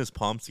 Henry's rubbing his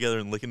palms together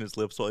and licking his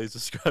lips while he's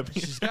describing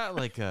it. She's got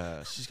like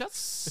she's got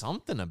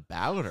something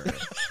about her.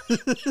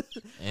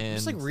 And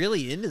just like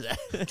really into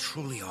that.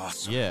 Truly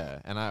awesome. yeah,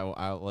 and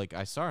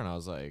I saw her and I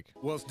was like,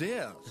 What's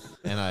this?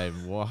 and I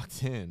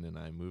walked in and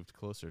I moved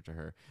closer to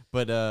her.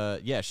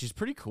 But yeah, she's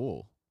pretty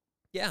cool.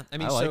 Yeah, I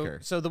mean, I like her.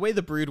 So the way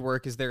the Brood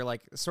work is they're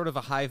like sort of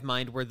a hive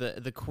mind where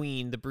the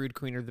queen, the Brood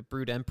Queen or the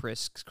Brood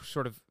Empress,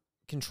 sort of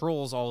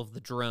controls all of the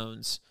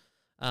drones.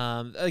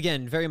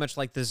 Again, very much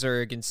like the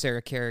Zerg and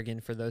Sarah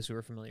Kerrigan for those who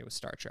are familiar with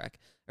Star Trek.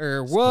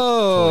 Or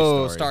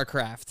whoa, Toy Story.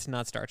 StarCraft,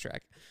 not Star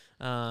Trek.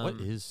 What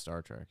is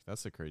Star Trek?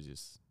 That's the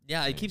craziest.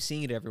 Yeah, I thing. keep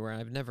seeing it everywhere.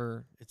 I've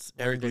never. It's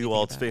learned Eric anything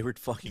Lewald's about it. favorite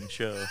fucking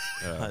show.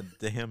 God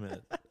damn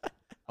it.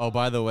 Oh,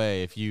 by the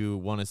way, if you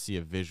want to see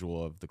a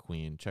visual of the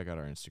Queen, check out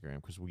our Instagram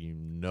because we're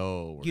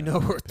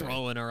We're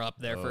throwing her up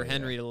there Oh, for yeah.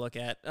 Henry to look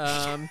at.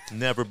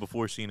 Never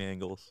before seen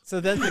angles. So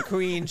then the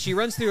Queen, she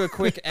runs through a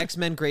quick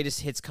X-Men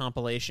Greatest Hits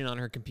compilation on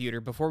her computer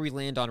before we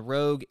land on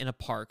Rogue in a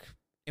park.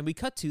 And we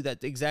cut to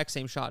that exact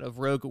same shot of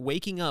Rogue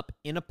waking up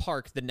in a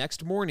park the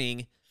next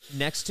morning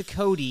next to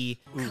Cody.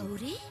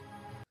 Cody?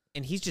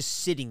 And he's just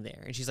sitting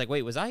there. And she's like,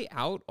 wait, was I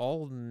out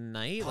all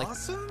night? Like,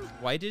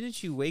 why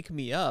didn't you wake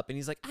me up? And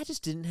he's like, I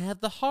just didn't have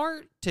the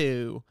heart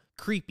to.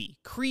 Creepy.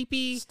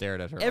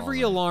 Stared at her.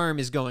 Every all night. alarm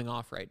is going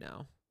off right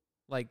now.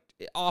 Like,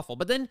 awful.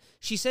 But then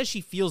she says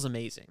she feels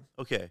amazing.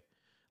 Okay,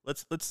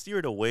 let's steer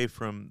it away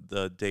from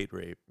the date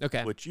rape.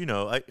 Okay. Which, you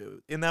know,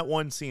 in that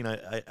one scene,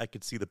 I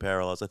could see the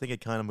parallels. I think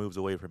it kind of moves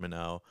away from it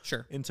now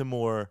Sure. into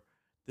more,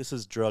 this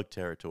is drug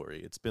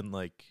territory. It's been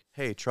like,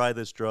 hey, try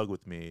this drug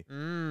with me.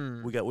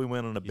 Mm. We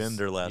went on a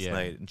bender last yeah.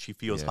 night, and she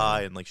feels Yeah.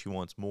 high and like she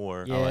wants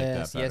more. Yes,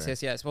 I like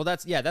that yes. Well,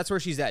 that's where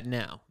she's at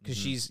now because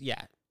she's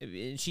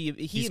He's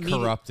immediately-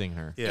 corrupting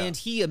her. Yeah. and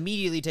he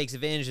immediately takes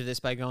advantage of this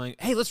by going,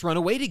 "Hey, let's run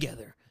away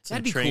together." Some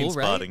That'd be train cool,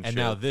 right? spotting And shit.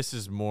 now this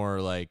is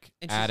more like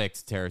And she's-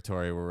 addict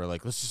territory where we're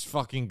like, let's just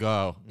fucking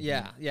go.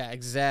 Yeah,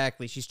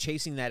 exactly. She's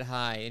chasing that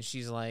high, and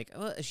she's like,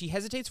 she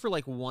hesitates for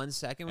like 1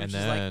 second, when And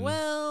she's then- like,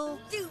 "Well,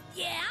 Dude,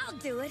 yeah, I'll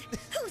do it.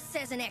 Who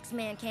says an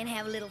X-Man can't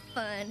have a little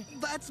fun?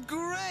 That's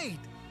great.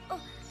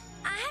 Oh,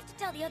 I have to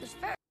tell the others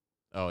first.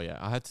 Oh yeah,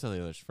 I had to tell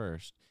the others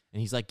first. And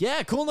he's like,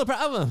 yeah, cool, no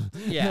problem.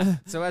 yeah."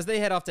 So as they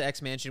head off to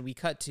X Mansion, we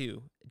cut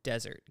to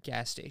desert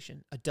gas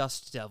station, a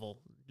dust devil,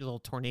 little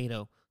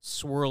tornado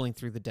swirling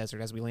through the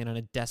desert as we land on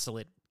a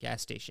desolate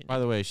gas station. By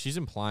the way, she's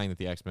implying that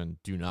the X-Men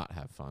do not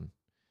have fun,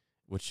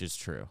 which is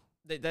true.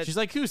 That- She's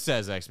like, who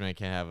says X-Men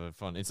can't have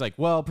fun? It's like,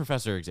 well,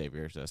 Professor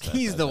Xavier says that.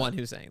 he's says the that. one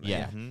who's saying that.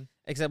 Yeah. Mhm.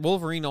 Except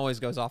Wolverine always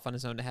goes off on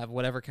his own to have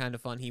whatever kind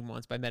of fun he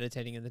wants by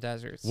meditating in the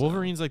desert. so-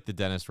 Wolverine's like the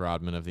Dennis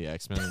Rodman of the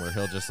X-Men, where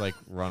he'll just like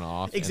run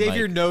off.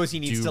 Xavier and, like, knows he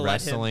needs do to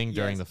let him. wrestling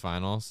during Yes. the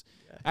finals.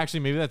 Actually,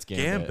 maybe that's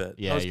Gambit. Gambit. I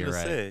Yeah, was you're gonna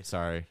right. say.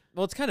 Sorry.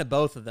 Well, it's kind of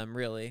both of them,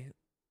 really,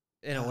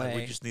 in a God, way.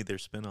 we just need their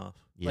spin-off.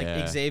 Like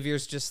Yeah.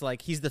 Xavier's just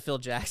like he's the Phil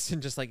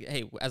Jackson, just like,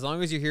 hey, as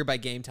long as you're here by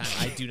game time,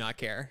 I do not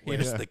care. You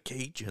Where's know? the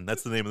Cajun?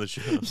 That's the name of the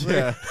show.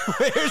 Yeah.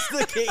 Where's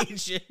the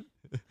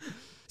Cajun?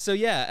 So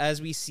yeah,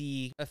 as we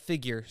see a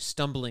figure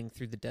stumbling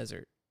through the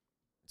desert,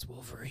 it's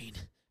Wolverine,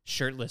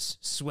 shirtless,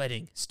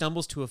 sweating,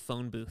 stumbles to a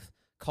phone booth,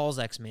 calls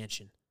X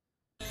Mansion.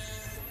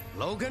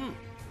 Logan,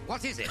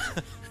 what is it?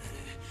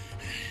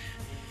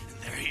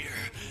 They're here.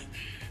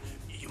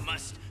 You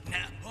must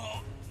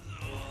now.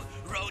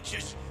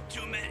 Roaches.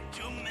 Too many.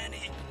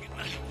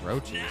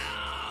 Roaches.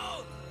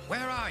 Now.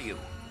 Where are you?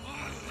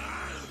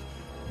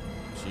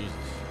 Jesus.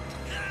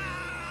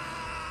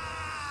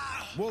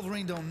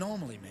 Wolverine don't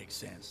normally make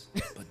sense,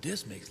 but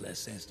this makes less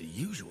sense than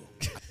usual.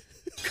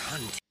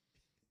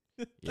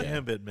 Yeah.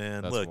 Gambit,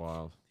 man. That's Look,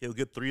 wild. he'll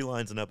get 3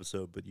 lines an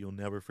episode, but you'll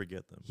never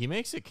forget them. He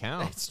makes it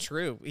count. It's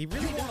true. He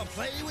really You want to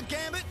play with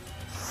Gambit?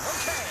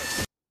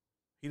 Okay.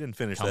 He didn't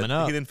finish Coming that.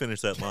 up. He didn't finish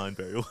that line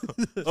very well.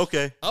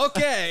 Okay.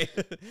 okay.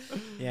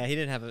 Yeah, he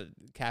didn't have a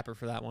capper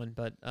for that one,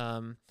 but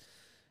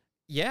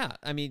yeah,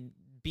 I mean,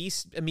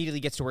 Beast immediately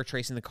gets to work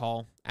tracing the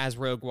call as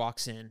Rogue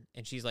walks in,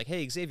 and she's like,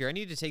 "Hey, Xavier, I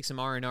need to take some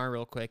R&R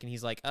real quick." And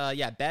he's like,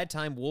 yeah, bad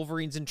time.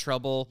 Wolverine's in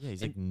trouble." Yeah,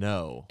 he's and, like,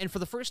 no. and for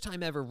the first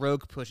time ever,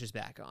 Rogue pushes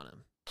back on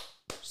him.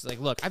 She's like,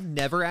 "Look, I've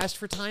never asked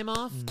for time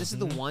off. This is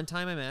the one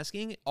time I'm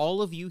asking.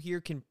 All of you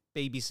here can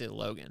babysit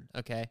Logan,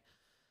 okay?"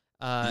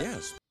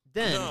 Yes.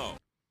 Then No.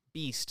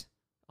 Beast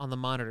on the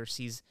monitor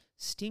sees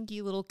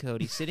stinky little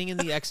Cody sitting in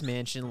the X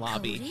Mansion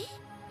lobby. Cody?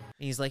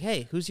 And he's like,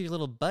 "Hey, who's your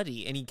little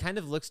buddy?" And he kind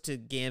of looks to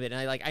Gambit,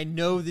 and I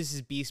know this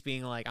is Beast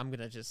being like, I'm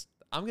gonna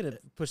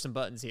push some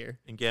buttons here.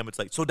 And Gambit's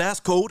like, so that's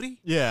Cody?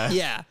 Yeah.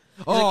 Yeah.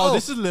 He's Oh, like,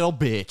 this is little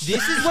bitch.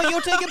 this is what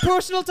you're taking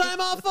personal time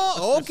off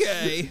for?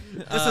 Okay.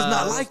 This is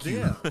not like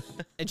you.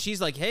 And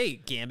she's like, "Hey,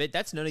 Gambit,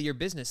 that's none of your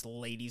business,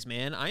 ladies,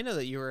 man. I know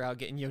that you were out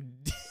getting your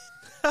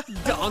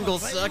dongle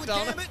Play sucked with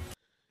on." Gambit?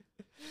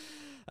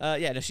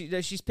 Yeah,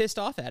 no, she's pissed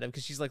off at him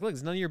because she's like, "Look,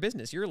 it's none of your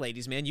business. You're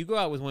ladies, man. You go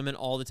out with women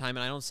all the time,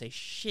 and I don't say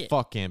shit."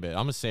 Fuck Gambit. I'm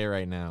gonna say it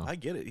right now. I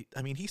get it.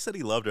 I mean, he said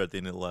he loved her at the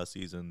end of the last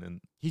season,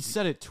 and He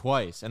said it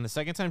twice, and the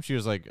second time she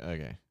was like,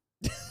 okay,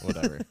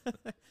 whatever.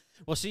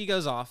 Well, she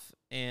goes off,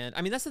 and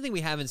I mean that's the thing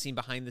we haven't seen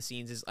behind the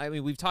scenes is, I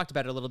mean, we've talked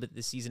about it a little bit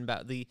this season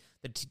about the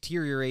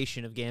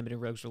deterioration of Gambit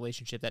and Rogue's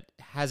relationship that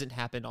hasn't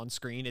happened on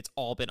screen. It's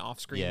all been off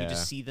screen. We Yeah.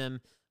 just see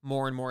them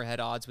more and more at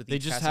odds with They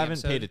each just passing haven't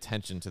episode. paid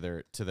attention to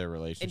their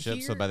relationship.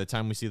 So here- by the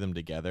time we see them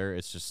together,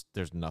 it's just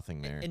there's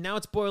nothing there. And now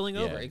it's boiling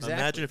Yeah. over. Exactly.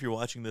 imagine if you're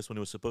watching this when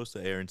it was supposed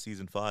to air in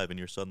season 5, and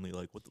you're suddenly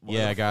like, "What? Why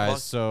Yeah, the guys. fuck?"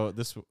 So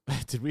this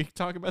did we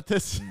talk about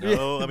this?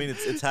 No, I mean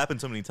it's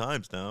happened so many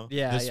times now.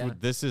 Yeah, This yeah.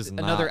 this is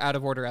Another not, out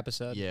of order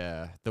episode.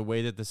 Yeah, the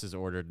way that this is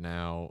ordered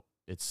now,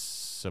 it's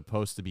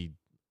supposed to be,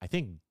 I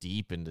think,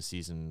 deep into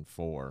season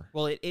 4.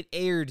 Well, it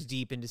aired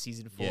deep into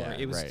season 4. Yeah,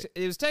 it was right.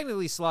 it was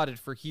technically slotted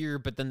for here,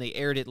 but then they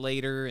aired it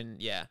later,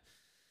 and yeah.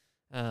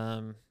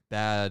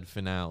 Bad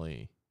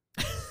finale.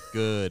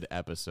 Good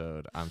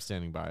episode. I'm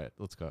standing by it.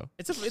 Let's go.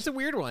 It's a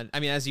weird one. I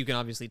mean, as you can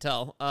obviously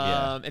tell.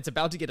 Yeah. It's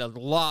about to get a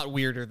lot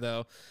weirder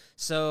though.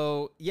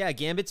 So yeah,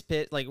 Gambit's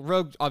pissed. Like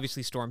Rogue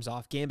obviously storms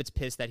off. Gambit's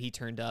pissed that he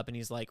turned up, and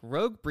he's like,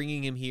 "Rogue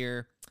bringing him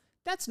here,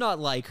 that's not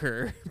like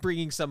her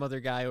bringing some other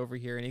guy over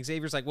here." And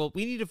Xavier's like, "Well,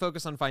 we need to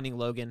focus on finding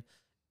Logan.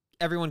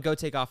 everyone go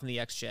take off in the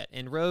X-Jet.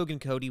 And Rogue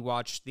and Cody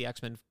watch the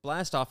X-Men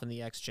blast off in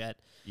the X-Jet.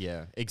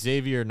 Yeah.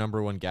 Xavier,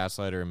 number one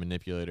gaslighter and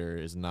manipulator,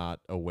 is not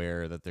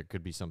aware that there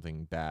could be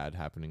something bad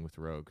happening with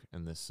Rogue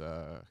and this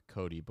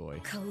Cody boy.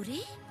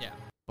 Cody? Yeah.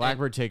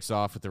 Blackbird takes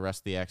off with the rest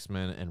of the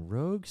X-Men, and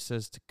Rogue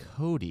says to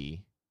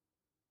Cody,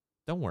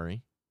 "Don't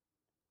worry.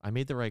 I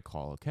made the right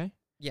call, okay?"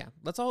 Yeah,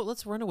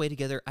 let's run away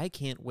together. I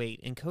can't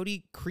wait. And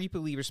Cody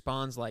creepily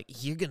responds like,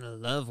 "You're gonna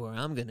love where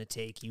I'm gonna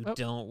take you. Oh,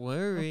 Don't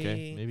worry."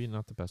 Okay, maybe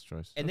not the best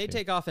choice. And they Okay.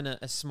 take off in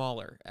a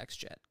smaller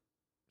X-Jet.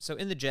 So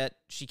in the jet,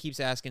 she keeps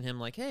asking him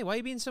like, "Hey, why are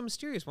you being so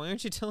mysterious? Why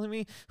aren't you telling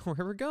me where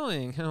we're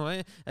going?"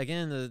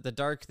 Again, the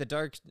dark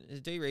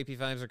date rapey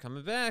vibes are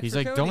coming back. He's for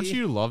like, Cody. "Don't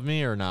you love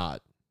me or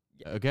not?"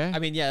 Okay. I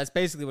mean, yeah, that's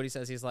basically what he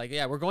says. He's like,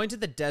 "Yeah, we're going to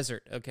the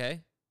desert,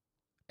 okay?"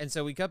 And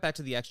so we cut back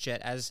to the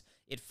X-Jet as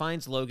it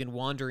finds Logan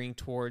wandering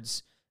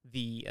towards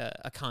the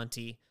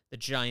Akanti, the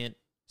giant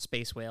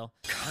space whale.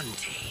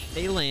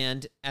 They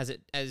land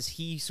as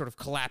he sort of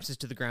collapses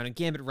to the ground, and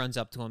Gambit runs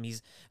up to him.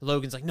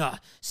 Logan's like, "Nah,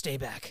 stay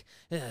back.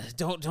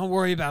 Don't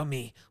worry about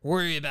me.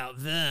 Worry about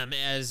them."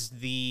 As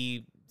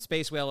the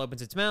space whale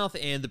opens its mouth,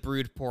 and the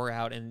Brood pour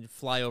out and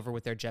fly over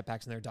with their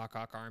jetpacks and their Doc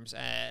Ock arms,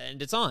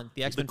 and it's on.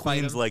 The X-Men The fight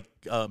Queen's him.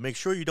 like, make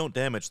sure you don't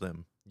damage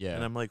them. Yeah.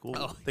 And I'm like,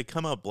 well, they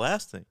come out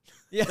blasting.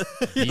 Yeah.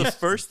 The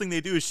first thing they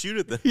do is shoot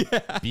at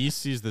them. Beast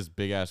sees this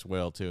big ass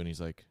whale too, and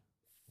he's like,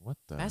 "What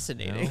the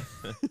Fascinating.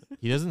 hell?"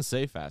 He doesn't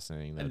say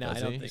fascinating though, No, I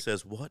does don't he? He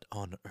says, what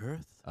on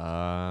earth?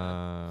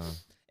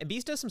 And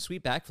Beast does some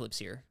sweet backflips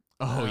here.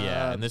 Oh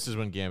yeah, and this is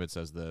when Gambit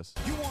says this.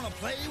 You want to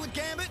play with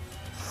Gambit?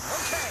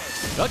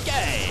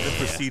 Okay. And then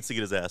proceeds to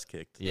get his ass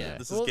kicked. Yeah.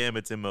 This Well, is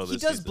Gambit's MO He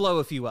this does season. blow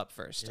a few up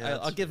first. Yeah, I'll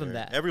that's give him fair.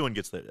 that. Everyone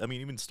gets that. I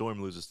mean, even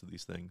Storm loses to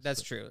these things. That's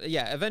so. true.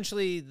 Yeah,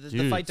 eventually the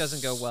Dude, fight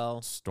doesn't go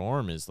well.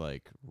 Storm is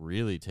like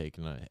really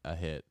taking a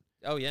hit.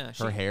 Oh, yeah.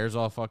 Her hair's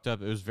all fucked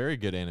up. It was very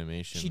good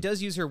animation. She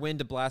does use her wind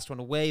to blast one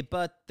away,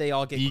 but they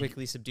all get Be-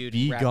 quickly subdued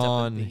Be and wrapped up in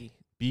gone, the...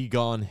 be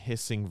gone,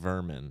 hissing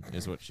vermin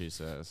is what she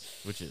says,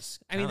 which is.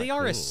 I mean, they kinda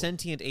are a cool.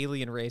 sentient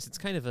alien race. It's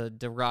kind of a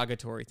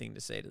derogatory thing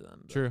to say to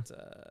them. But, True.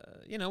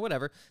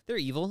 Whatever. They're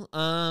evil.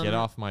 Get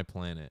off my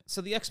planet. So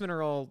the X-Men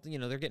are all,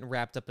 they're getting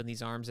wrapped up in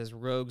these arms as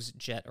Rogue's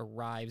jet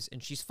arrives,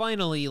 and she's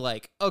finally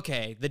like,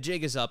 okay, the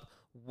jig is up.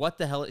 What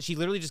the hell? She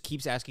literally just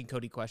keeps asking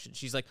Cody questions.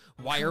 She's like,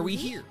 why are we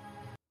here?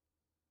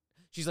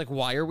 She's like,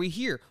 why are we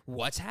here?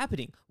 What's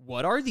happening?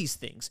 What are these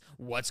things?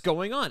 What's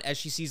going on? As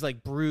she sees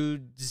like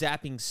Brood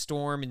zapping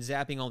Storm and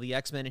zapping all the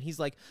X-Men, and he's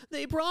like,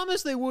 they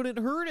promised they wouldn't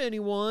hurt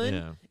anyone.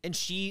 Yeah. And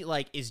she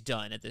like is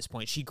done at this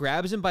point. She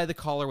grabs him by the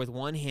collar with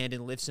one hand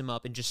and lifts him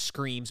up and just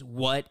screams,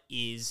 what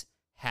is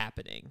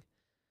happening?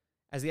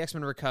 As the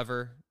X-Men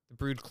recover, the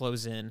Brood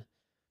close in.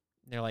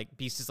 They're like,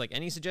 Beast is like,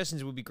 any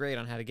suggestions would be great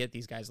on how to get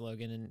these guys,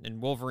 Logan.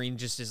 And Wolverine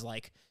just is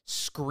like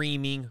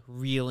screaming,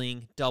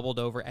 reeling, doubled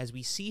over as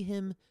we see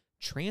him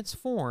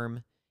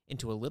transform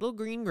into a little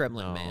green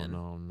gremlin man.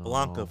 No.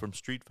 Blanca from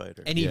Street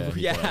Fighter. And he, Yeah,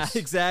 he does.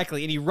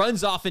 exactly. And he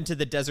runs off into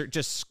the desert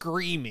just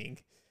screaming.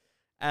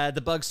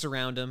 The bugs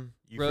surround him.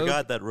 You Rogue-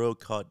 forgot that Rogue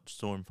caught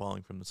Storm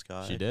falling from the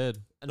sky. She did.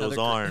 Those great-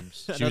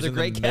 arms. She was Another in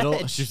great the middle.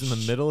 catch. She was in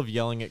the middle of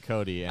yelling at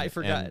Cody. And, I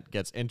forgot. and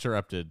gets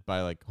interrupted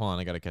by like, hold on,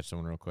 I gotta catch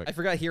someone real quick. I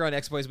forgot here on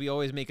X-Boys, we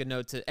always make a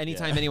note to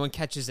anytime anyone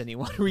catches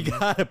anyone, we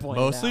gotta point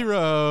Mostly it out.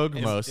 Rogue.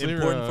 It's Mostly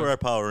important Rogue. for our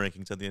power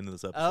rankings at the end of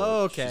this episode.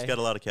 Oh, okay. She's got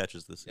a lot of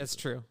catches this season. That's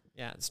true.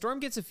 Yeah, Storm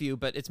gets a few,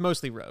 but it's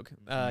mostly Rogue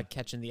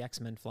catching the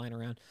X-Men flying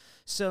around.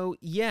 So,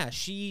 yeah,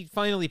 she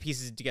finally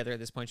pieces it together at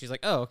this point. She's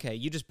like, oh, okay,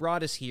 you just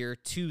brought us here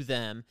to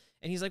them.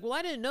 And he's like, well,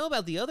 I didn't know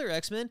about the other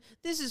X-Men.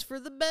 This is for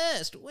the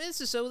best.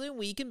 This is so that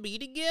we can be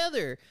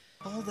together.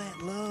 All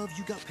that love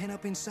you got pent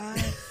up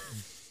inside?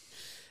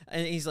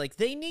 And he's like,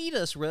 they need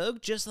us,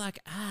 Rogue, just like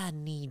I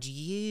need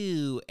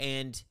you.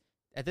 And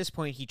at this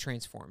point, he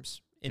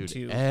transforms Dude,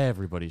 into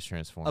everybody's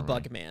transforming. a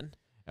bug man.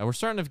 And we're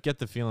starting to get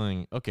the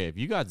feeling, okay, if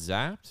you got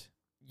zapped,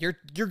 You're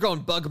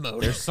going bug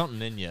mode. there's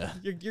something in you.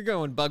 You're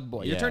going bug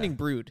boy. You're Yeah. turning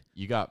Brood.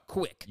 You got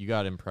Quick. You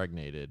got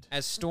impregnated.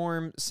 As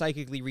Storm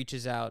psychically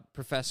reaches out,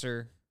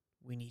 Professor,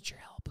 we need your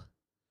help.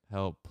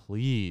 Help,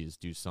 please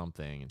do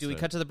something. Do we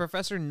cut to the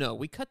Professor? No,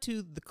 we cut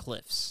to the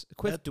cliffs,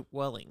 cliff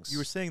dwellings. You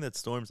were saying that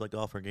Storm's like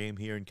off her game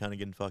here and kind of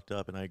getting fucked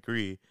up, and I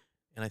agree.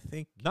 And I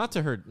think Not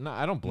to her. No,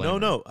 I don't blame her.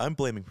 no, I'm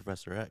blaming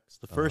Professor X.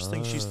 The first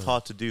thing she's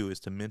taught to do is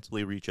to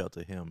mentally reach out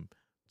to him,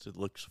 to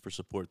look for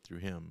support through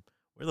him.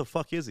 Where the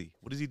fuck is he?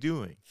 What is he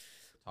doing?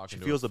 Talking She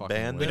to feels a fucking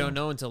abandoned. we whale. don't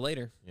know until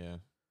later. Yeah.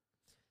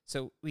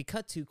 So we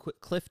cut to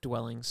cliff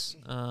dwellings.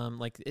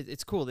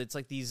 It's cool. It's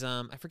like these.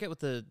 I forget what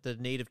the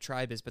native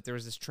tribe is, but there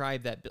was this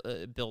tribe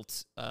that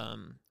built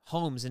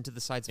homes into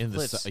the sides of In the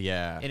cliffs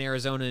yeah. in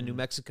Arizona and New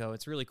Mexico.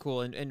 It's really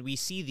cool, and we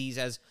see these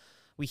as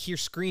we hear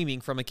screaming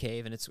from a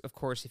cave, and it's of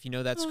course if you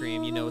know that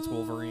scream, you know it's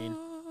Wolverine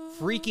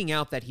freaking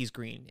out that he's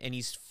green, and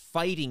he's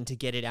fighting to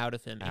get it out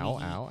of him. And Ow,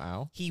 ow,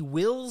 ow. He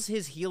wills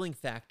his healing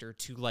factor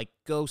to like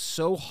go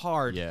so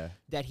hard Yeah.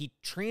 that he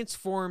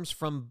transforms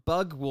from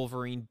Bug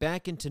Wolverine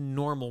back into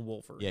normal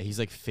Wolverine. Yeah, he's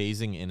like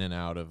phasing in and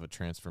out of a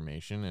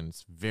transformation, and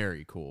it's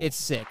very cool. It's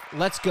sick.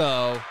 Let's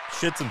go.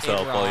 Shits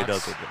himself while he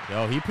does it.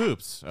 Oh, he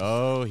poops.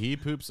 Oh, he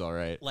poops. All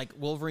right. Like,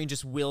 Wolverine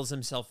just wills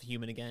himself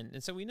human again.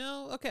 And so we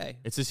know, okay,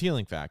 It's his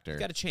healing factor. he's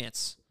got a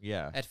chance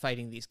Yeah. at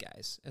fighting these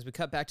guys. As we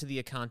cut back to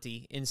the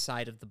Akanti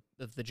inside of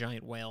the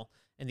giant whale,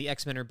 and the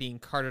X-Men are being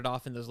carted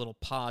off in those little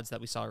pods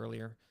that we saw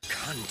earlier.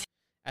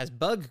 As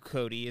Bug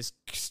Cody is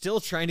still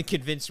trying to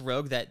convince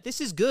Rogue that this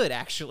is good,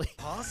 actually.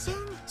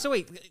 Awesome? So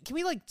wait, can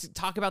we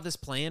talk about this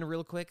plan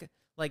real quick?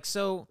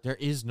 So There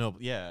is no.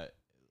 Yeah.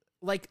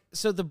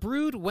 the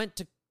Brood went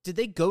to. Did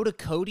they go to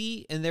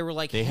Cody and they were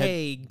like,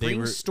 "Hey,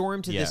 bring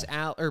Storm to this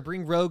alley, or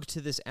bring Rogue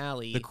to this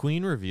alley"? The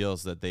Queen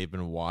reveals that they've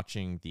been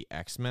watching the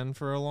X-Men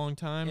for a long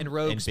time. And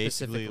Rogue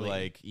basically specifically.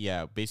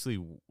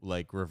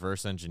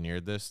 reverse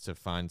engineered this to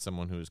find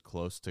someone who was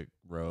close to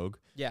Rogue,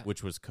 Yeah.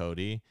 which was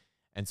Cody.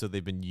 And so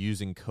they've been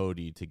using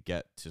Cody to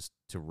get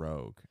to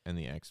Rogue and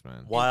the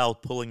X-Men. While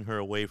pulling her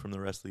away from the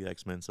rest of the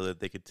X-Men so that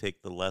they could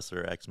take the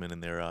lesser X-Men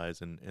in their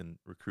eyes and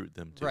recruit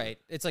them too. Right.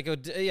 It's like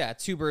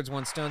two birds,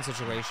 one stone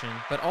situation.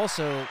 But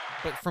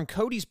from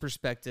Cody's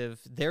perspective,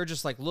 they're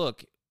just like,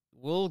 look,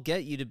 we'll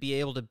get you to be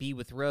able to be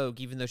with Rogue,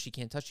 even though she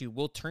can't touch you.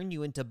 We'll turn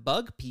you into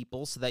bug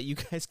people so that you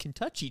guys can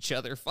touch each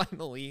other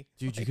finally.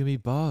 Dude, you can be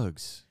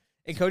bugs.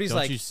 And Cody's Don't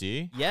like, you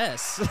see?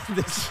 yes.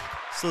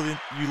 So then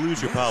you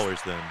lose your powers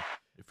then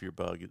if you're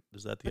Bug.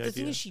 Is that the But the idea?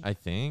 thing is, I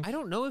think. I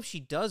don't know if she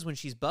does when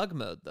she's bug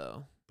mode,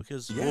 though.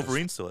 Because Yes.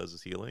 Wolverine still has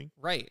his healing.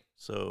 Right.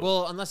 So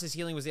Well, unless his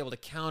healing was able to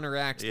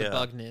counteract the Yeah.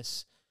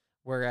 bugness.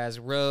 Whereas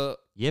Rogue,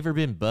 You ever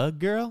been bug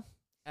girl?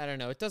 I don't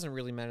know. It doesn't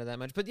really matter that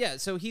much. But yeah,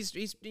 so he's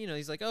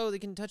like, oh, they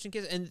can touch and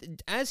kiss.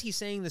 And as he's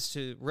saying this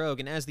to Rogue,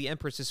 and as the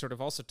Empress is sort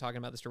of also talking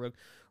about this to Rogue,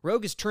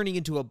 Rogue is turning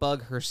into a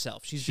bug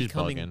herself. She's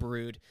becoming bugging.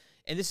 Brood.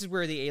 And this is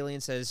where the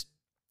alien says,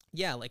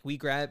 yeah, like we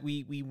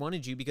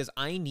wanted you because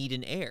I need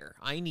an heir.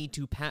 I need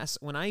to pass.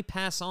 When I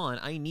pass on,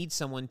 I need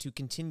someone to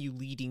continue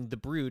leading the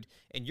Brood.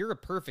 And you're a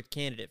perfect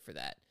candidate for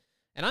that.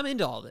 And I'm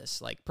into all this,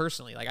 like,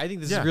 personally. Like, I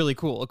think this is really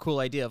cool. A cool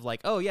idea of,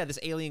 like, oh, yeah, this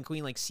alien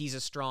queen, like, sees a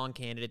strong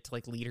candidate to,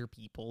 like, lead her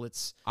people.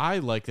 I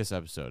like this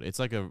episode. It's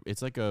like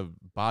a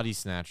Body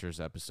Snatchers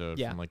episode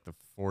Yeah. from like the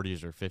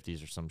 40s or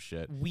 50s or some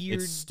shit.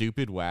 Weird. It's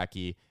stupid,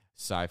 wacky,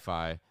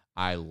 sci-fi.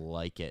 I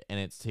like it, and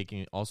it's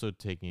taking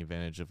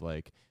advantage of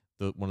like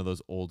one of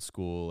those old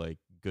school like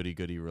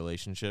goody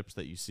relationships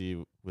that you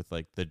see with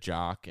like the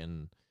jock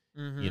and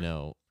Mhm. you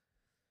know.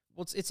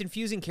 Well, it's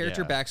infusing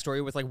character Yeah.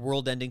 backstory with, like,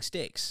 world-ending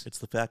stakes. it's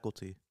the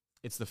faculty.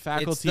 It's the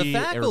faculty. It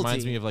reminds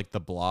Faculty. me of like the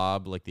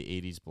Blob, like the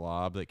 80s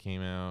Blob that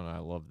came out. I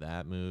love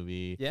that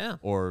movie. Yeah.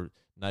 Or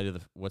Night of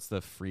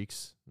the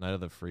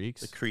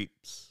Freaks? The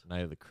creeps. Night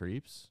of the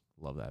Creeps.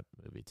 Love that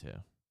movie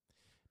too.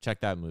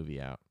 Check that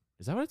movie out.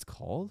 Is that what it's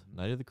called?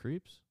 Night of the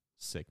Creeps?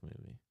 Sick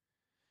movie.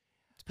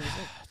 It's pretty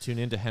sick. Tune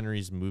into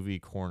Henry's Movie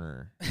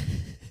Corner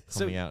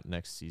So- coming out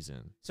next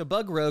season. So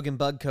Bug Rogue and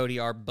Bug Cody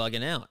are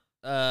bugging out.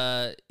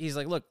 He's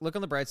like, look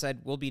on the bright side,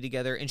 we'll be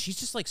together. And she's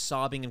just like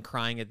sobbing and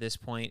crying at this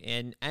point.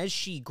 And as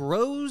she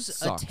grows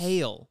Sucks. a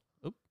tail,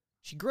 Oop.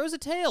 she grows a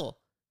tail,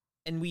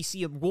 and we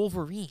see a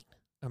Wolverine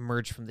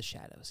emerge from the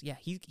shadows. Yeah,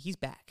 he's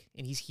back,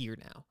 and he's here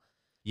now.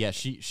 Yeah,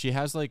 she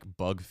has like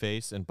bug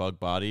face and bug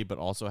body, but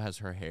also has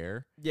her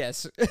hair.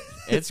 Yes, It's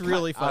it's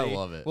really ki- I funny.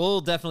 love it.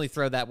 We'll definitely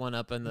throw that one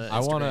up on the I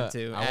Instagram wanna-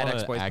 too. I At wanna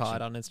Exploits action-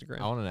 Pod on Instagram.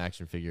 I want an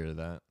action figure of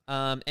that.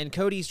 And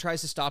Cody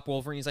tries to stop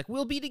Wolverine. He's like,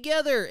 we'll be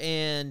together.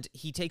 And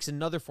he takes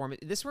another form.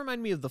 This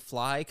reminded me of The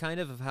Fly, kind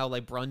of how,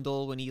 like,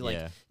 Brundle, when he, like,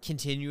 Yeah.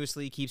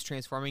 continuously keeps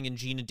transforming, and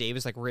Gina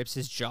Davis, like, rips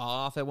his jaw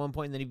off at one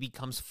point, and then he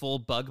becomes full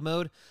bug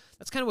mode.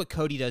 That's kind of what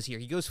Cody does here.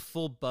 He goes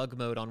full bug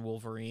mode on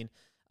Wolverine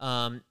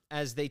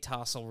as they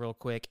tussle real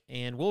quick.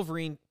 And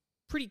Wolverine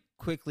pretty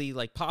quickly,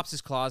 like, pops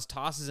his claws,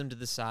 tosses him to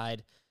the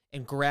side,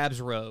 and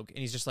grabs Rogue. And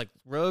he's just like,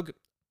 Rogue,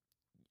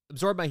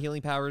 absorb my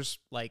healing powers,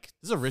 like,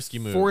 This is a risky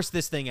move. force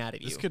this thing out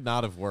of you. This could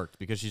not have worked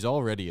because she's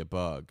already a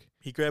bug.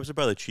 He grabs her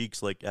by the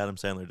cheeks like Adam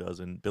Sandler does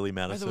in Billy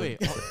By Madison. the way,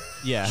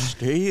 yeah.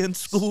 Stay in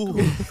school.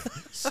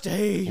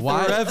 Stay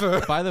Why?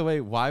 forever. By the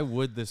way, why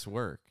would this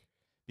work?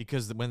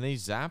 Because when they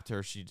zapped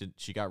her,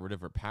 she got rid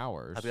of her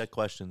powers. I've got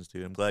questions,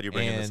 dude. I'm glad you're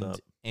bringing this up.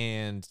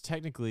 And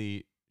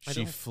technically, I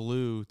she don't-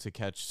 flew to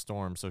catch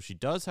Storm, so she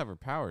does have her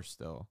powers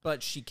still.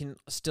 But she can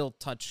still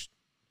touch.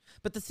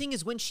 But the thing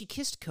is, when she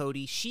kissed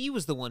Cody, she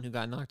was the one who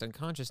got knocked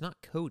unconscious, not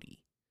Cody.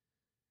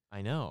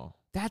 I know.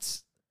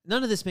 That's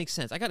none of this makes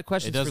sense. I got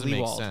questions It doesn't for make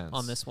Leewald sense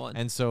on this one.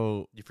 And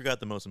so You forgot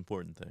the most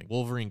important thing.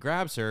 Wolverine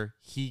grabs her.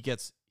 He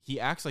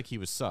acts like he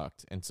was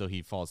sucked, and so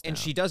he falls down. And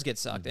she does get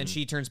sucked, and Mhm.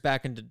 she turns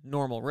back into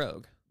normal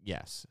Rogue.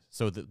 Yes.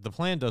 So the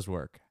plan does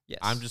work. Yes.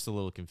 I'm just a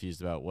little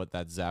confused about what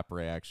that zap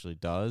ray actually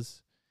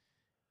does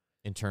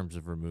in terms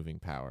of removing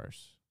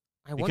powers.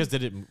 Because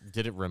did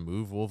it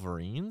remove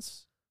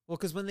Wolverine's?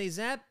 because when they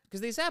zap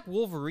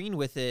Wolverine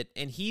with it,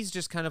 and he's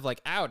just kind of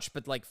like, ouch,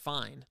 but like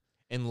fine.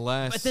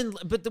 Unless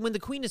But then when the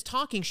queen is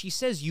talking, she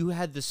says you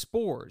had the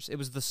spores. It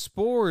was the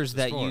spores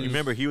that spores. you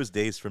Remember, he was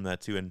dazed from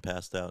that too and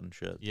passed out and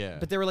shit. yeah.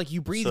 But they were like,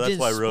 you breathed that's in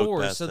why Rogue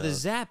spores, passed so the out.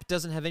 zap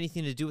doesn't have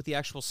anything to do with the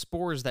actual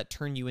spores that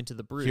turn you into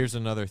the brood. Here's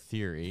another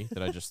theory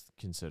that I just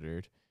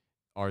considered.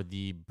 Are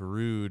the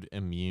brood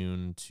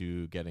immune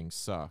to getting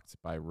sucked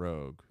by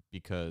Rogue?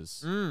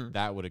 Because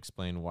that would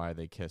explain why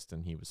they kissed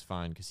and he was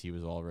fine because he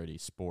was already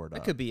spored that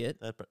up. could be it.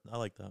 I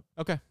like that.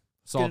 Okay.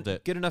 Solved Good-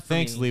 it. good enough for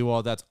Thanks, me.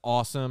 Leewald. That's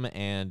awesome,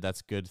 and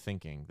that's good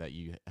thinking that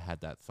you had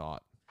that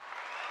thought.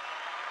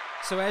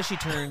 So as she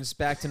turns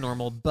back to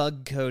normal,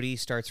 Bug Cody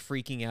starts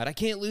freaking out. I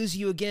can't lose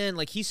you again.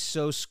 Like, he's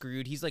so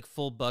screwed. He's like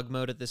full bug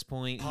mode at this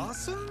point.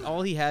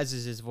 All he has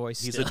is his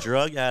voice. He's still. a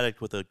drug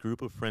addict with a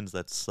group of friends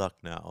that suck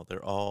now.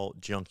 They're all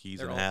junkies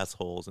They're and all-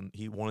 assholes, and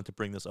he wanted to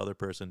bring this other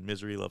person.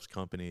 Misery loves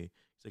company.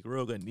 He's like,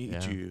 Rogue, I need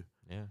Yeah. you.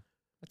 Yeah,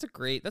 That's a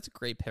great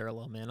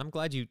parallel, man. I'm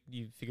glad you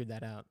figured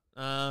that out.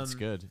 that's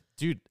good.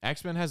 Dude,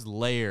 X-Men has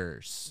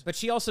layers.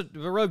 But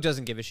Rogue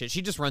doesn't give a shit.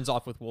 She just runs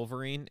off with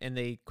Wolverine, and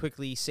they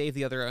quickly save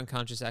the other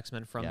unconscious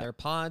X-Men from their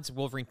pods.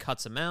 Wolverine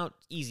cuts them out,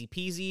 easy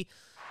peasy,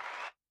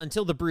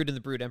 until the Brood and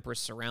the Brood Empress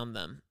surround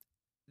them.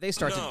 They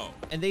start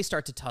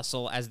to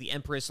tussle as the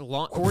Empress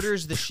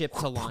orders the ship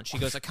to launch. She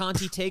goes,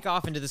 Akanti, take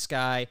off into the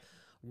sky.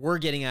 We're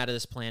getting out of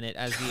this planet.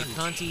 As the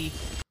Akanti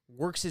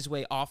works his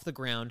way off the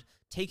ground,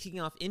 taking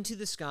off into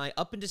the sky,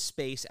 up into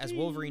space, as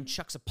Wolverine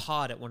chucks a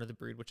pod at one of the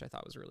Brood, which I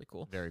thought was really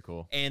cool. Very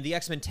cool. And the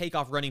X-Men take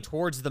off running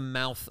towards the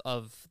mouth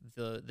of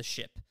the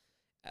ship.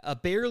 A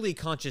barely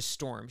conscious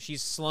Storm.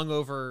 She's slung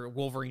over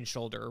Wolverine's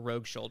shoulder, or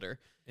Rogue's shoulder.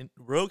 And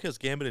Rogue has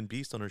Gambit and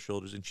Beast on her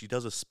shoulders, and she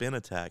does a spin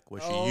attack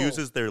where Oh. she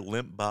uses their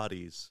limp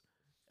bodies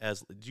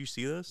as. Did you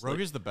see this? Rogue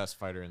Like, is the best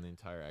fighter in the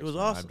entire X-Men. It was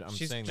awesome. I'm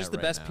She's saying just that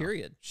the right best, now.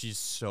 period. She's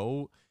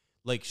so...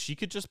 Like, she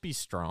could just be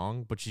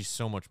strong, but she's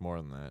so much more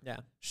than that. Yeah.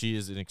 She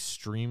is an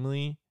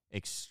extremely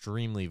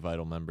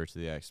vital member to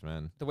the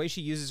X-Men. The way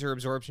she uses her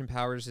absorption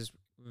powers is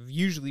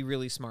usually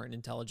really smart and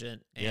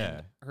intelligent. And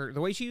Yeah.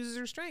 the way she uses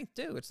her strength,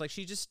 too. It's like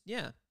she just,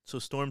 so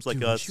Storm's like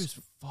Dude, when us. she was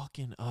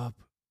fucking up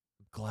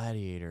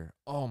Gladiator.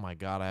 Oh my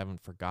god, I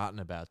haven't forgotten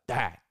about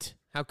that.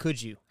 How could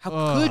you? How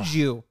Ugh. could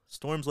you?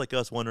 Storm's like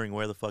us, wondering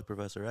where the fuck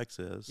Professor X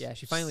is. Yeah,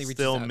 she finally reaches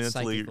still out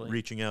mentally psychically.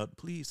 reaching out.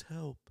 Please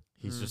help.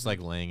 He's just like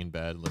laying in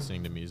bed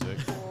listening to music.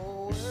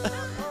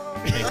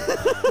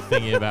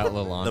 Thinking about The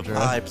Lilandra.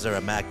 vibes are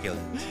immaculate.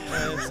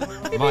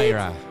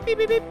 Myra. Beep,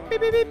 beep, beep,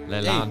 beep, beep, beep.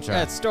 Hey, Lilandra.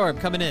 that's Storm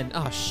coming in.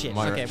 Oh, shit.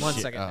 Myra- Okay, one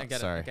shit. second. Oh, I got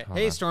sorry. it. Okay. Hold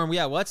Hey, on. Storm.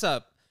 Yeah, what's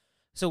up?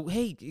 So,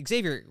 hey,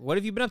 Xavier, what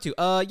have you been up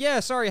to? Yeah,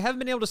 sorry, I haven't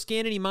been able to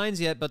scan any minds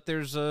yet, but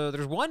there's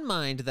one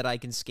mind that I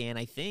can scan,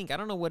 I think. I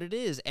don't know what it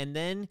is. And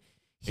then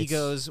he It's-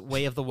 goes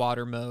Way of the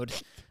Water mode,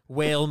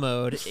 whale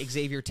mode.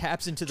 Xavier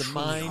taps into the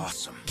mind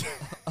Awesome.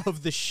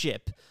 of the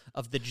ship,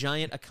 of the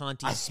giant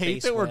Akanti I space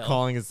hate that we're whale.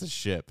 calling it a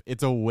ship.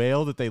 It's a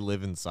whale that they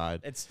live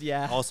inside. It's,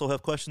 yeah. Also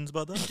have questions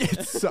about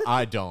that?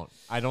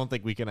 I don't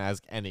think we can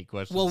ask any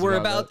questions. Well, we're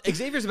about that.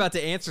 Xavier's about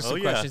to answer some Oh,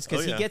 yeah. questions because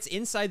Oh, he yeah. gets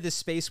inside this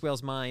space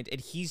whale's mind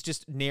and he's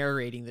just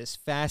narrating this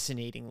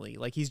fascinatingly.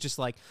 Like, he's just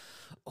like,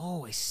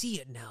 oh, I see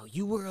it now.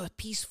 You were a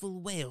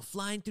peaceful whale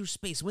flying through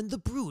space when the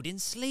Brood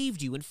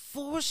enslaved you and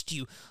forced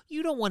you.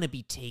 You don't want to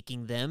be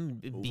taking them,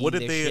 being What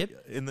did their they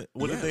ship.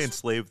 What did they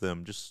enslave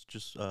them? Just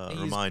They used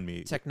remind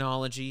me.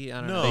 Technology. I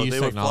don't No, They know. use they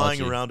were flying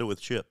technology. around it with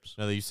ships.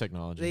 No, they use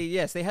technology.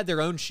 They had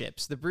their own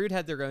ships. The Brood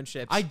had their own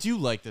ships. I do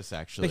like this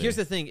actually. But here's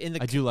the thing: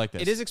 I do like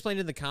this. It is explained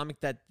in the comic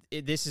that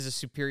this is a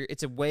superior.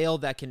 It's a whale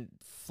that can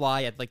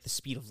fly at like the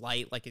speed of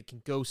light. Like, it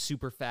can go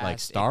super fast. Like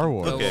It Star can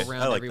Wars. Go Okay,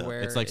 around I like that.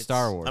 everywhere. It's like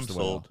Star Wars. I'm the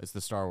sold. whale. It's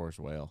the Star Wars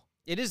whale.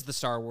 It is the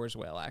Star Wars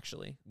whale,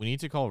 actually. We need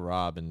to call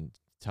Rob and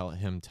tell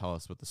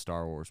us what the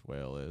Star Wars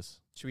whale is.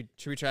 Should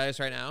we try this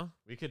right now?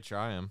 We could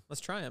try him.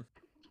 Let's try him.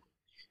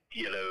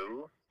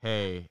 Hello.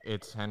 Hey,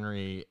 it's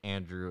Henry,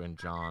 Andrew, and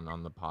John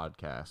on the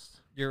podcast.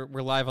 We're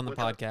live on the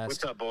What's up- podcast.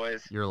 What's up,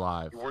 boys? You're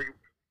live.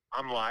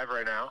 I'm live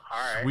right now.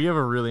 All right. We have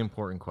a really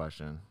important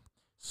question.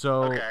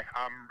 So, Okay,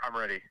 I'm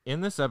ready.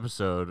 in this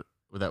episode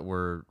that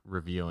we're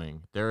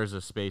reviewing, there is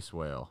a space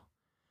whale.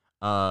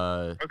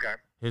 Okay.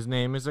 His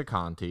name is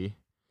Akanti,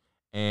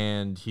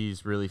 and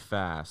he's really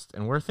fast.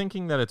 And we're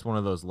thinking that it's one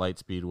of those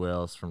lightspeed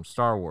whales from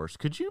Star Wars.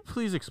 Could you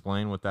please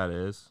explain what that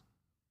is?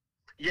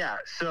 Yeah.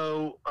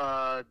 So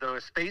the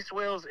space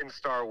whales in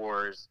Star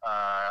Wars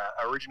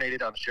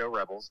originated on the show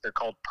Rebels. They're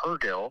called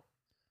Purrgil.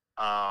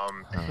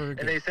 And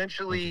they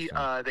essentially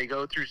they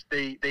go through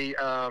they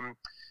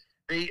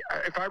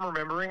if I'm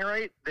remembering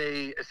right,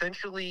 they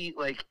essentially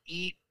like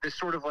eat this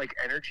sort of like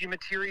energy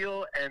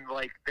material, and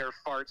like their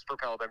farts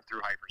propel them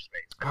through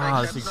hyperspace. And,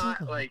 like, that's that's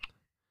not like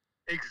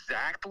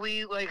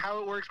exactly like how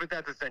it works, but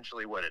that's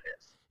essentially what it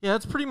is. Yeah,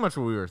 that's pretty much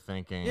what we were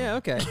thinking. Yeah,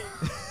 okay.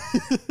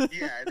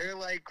 Yeah, they're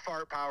like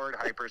fart powered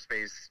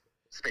hyperspace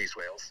space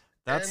whales.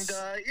 That's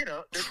And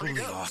they're pretty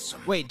Truly dope.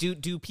 awesome. Wait,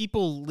 do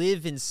people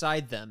live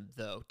inside them,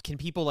 though? Can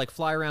people, like,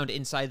 fly around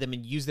inside them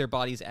and use their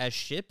bodies as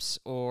ships,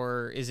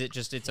 or is it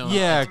just its own?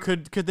 yeah.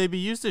 Could they be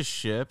used as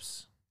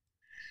ships?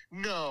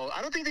 No,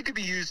 I don't think they could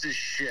be used as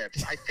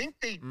ships. I think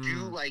they do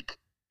like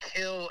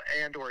kill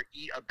and or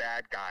eat a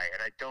bad guy,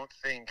 and I don't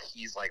think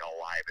he's like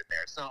alive in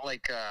there. It's not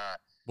like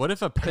what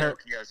if a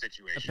Pinocchio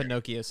situation. A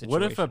Pinocchio situation.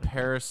 What if a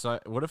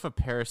parasite? What if a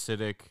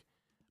parasitic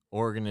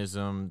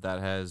organism that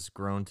has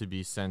grown to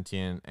be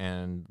sentient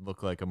and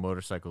look like a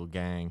motorcycle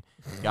gang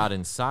got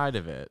inside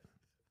of it?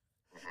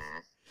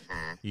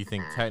 You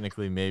think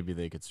technically maybe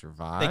they could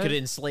survive? They could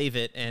enslave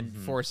it and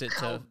force it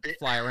to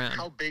fly around.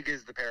 How big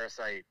is the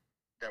parasite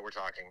that we're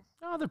talking?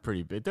 Oh, they're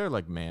pretty big. They're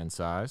like man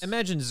size.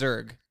 Imagine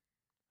Zerg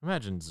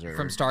Imagine Zerg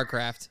from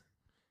StarCraft.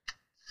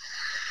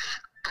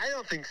 I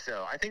don't think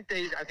so. I think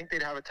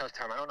they'd have a tough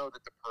time. I don't know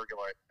that the Purrgil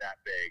are that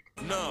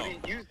big. No.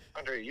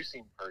 Andre, you've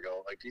seen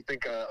Purrgil. Like, do you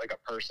think like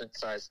a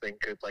person-sized thing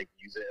could like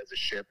use it as a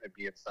ship and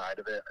be inside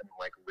of it and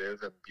like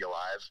live and be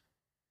alive?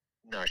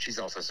 No, she's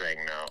also saying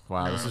no.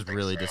 Wow, No, this I don't is think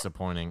really so.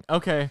 disappointing.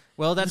 Okay,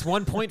 Well, that's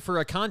 1 point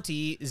for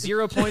Akanti,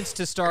 0 points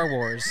to Star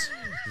Wars.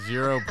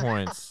 0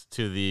 points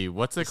to the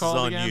what's it This is called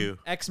on again? you.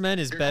 X-Men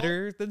is They're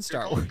better than They're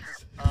Star called,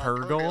 Wars.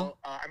 Purrgil?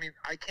 I mean,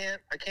 I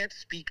can't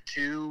speak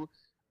to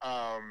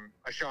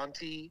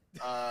Ashanti.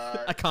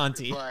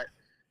 Akanti. But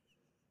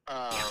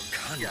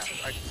yeah,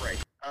 right.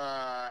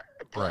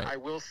 But Right. I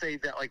will say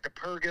that like the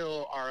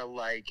Purrgil are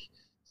like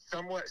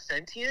somewhat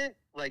sentient.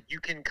 Like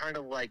you can kind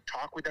of like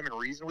talk with them and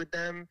reason with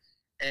them,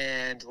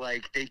 and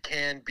like they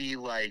can be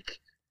like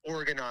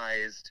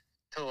organized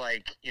to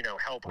like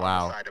help on the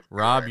Wow, side of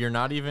Rob, good. you're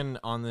not even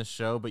on this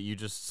show, but you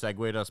just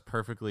segued us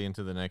perfectly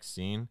into the next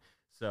scene.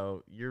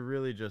 So you're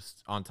really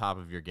just on top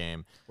of your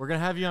game. We're gonna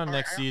have you on All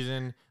next right,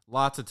 season.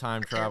 Lots of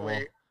time can't travel.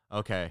 wait.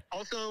 Okay.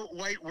 Also,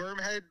 White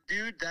Wormhead,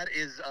 dude, that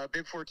is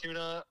Bib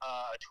Fortuna, a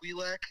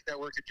Twi'lek that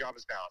worked at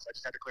Jabba's palace. I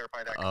just had to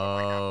clarify that. 'cause I'm,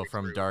 like, Oh, halfway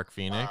from through, Dark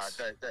Phoenix.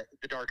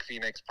 the Dark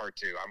Phoenix part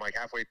 2. I'm like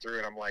halfway through,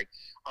 and I'm like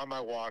on my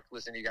walk,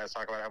 listening to you guys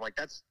talk about it. I'm like,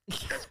 that's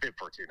Bib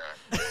Fortuna.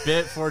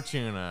 Bit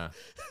Fortuna.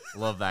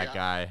 Love that Yeah.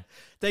 guy.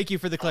 Thank you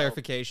for the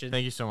clarification.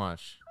 Thank you so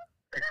much.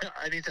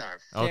 Anytime.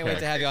 Can't wait Okay.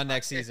 to have you on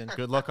next season.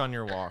 Good luck on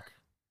your walk.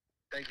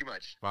 Thank you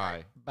much.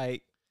 Bye. Bye.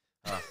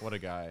 What a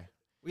guy.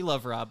 We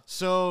love Rob.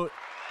 So,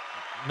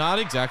 not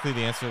exactly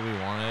the answer we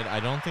wanted. I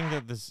don't think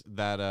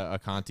that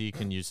Akanti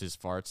can use his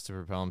farts to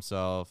propel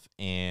himself,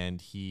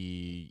 and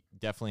he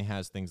definitely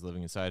has things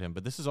living inside him.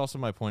 But this is also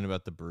my point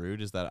about the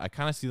Brood, is that I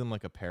kind of see them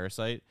like a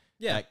parasite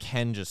Yeah. that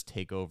can just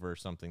take over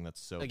something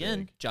that's so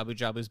Again, big. Jabu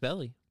Jabu's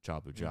belly.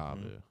 Jabu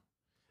Jabu.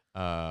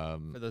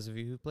 For those of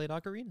you who played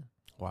Ocarina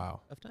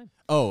Wow. of Time.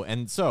 Oh,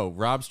 and so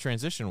Rob's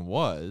transition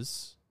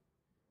was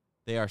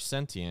they are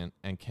sentient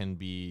and can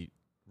be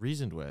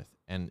reasoned with.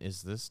 And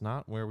is this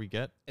not where we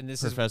get And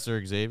this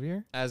Professor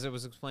Xavier? As I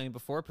was explaining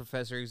before,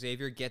 Professor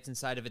Xavier gets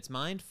inside of its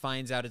mind,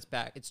 finds out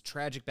its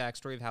tragic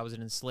backstory of how it was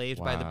enslaved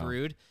by the Wow.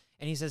 Brood,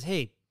 and he says,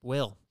 "Hey,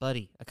 Will,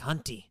 buddy,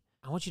 Akanti,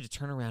 I want you to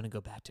turn around and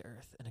go back to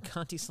Earth." And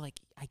Akanti's like,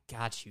 "I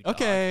got you, dog."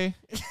 Okay.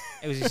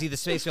 It was you see the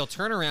space whale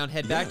turn around,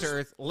 head back to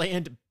Earth,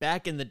 land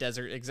back in the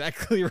desert,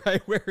 exactly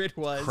right where it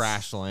was.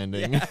 Crash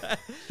landing. Yeah.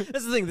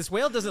 That's the thing. This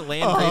whale doesn't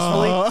land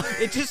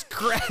gracefully; it just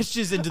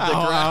crashes into the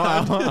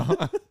ground. Ow,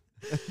 ow.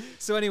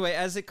 So anyway,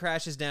 as it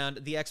crashes down,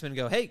 the X-Men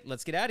go, "Hey,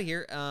 let's get out of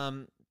here."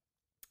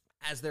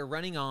 As they're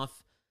running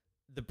off,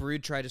 the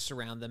Brood try to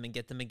surround them and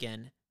get them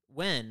again.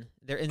 When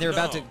they're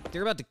about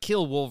to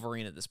kill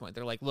Wolverine at this point.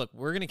 They're like, "Look,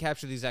 we're gonna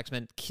capture these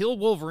X-Men, kill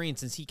Wolverine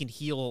since he can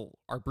heal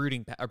our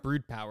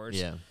brood powers."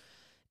 Yeah.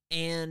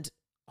 And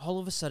all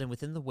of a sudden,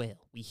 within the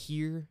whale, we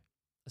hear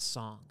a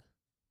song.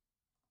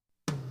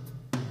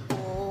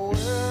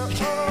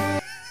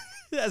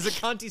 As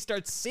Akanti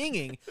starts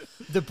singing,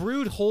 the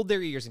Brood hold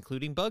their ears,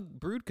 including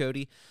Brood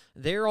Cody.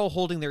 They're all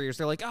holding their ears.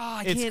 They're like, "Oh,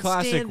 I It's can't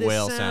classic stand this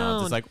whale sound."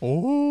 sounds. It's like,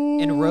 oh.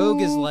 And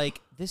Rogue is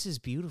like, "This is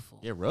beautiful."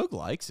 Yeah, Rogue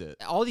likes it.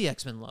 All the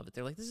X-Men love it.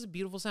 They're like, "This is a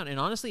beautiful sound." And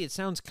honestly, it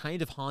sounds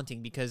kind of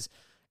haunting because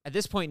at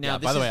this point now, Yeah,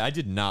 by the way, I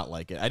did not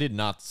like it. I did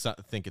not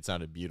think it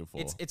sounded beautiful.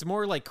 it's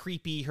more like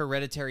creepy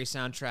Hereditary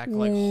soundtrack,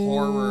 like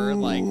horror,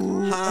 like.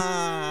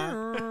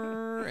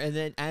 And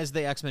then as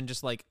the X-Men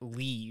just like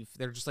leave,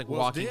 they're just like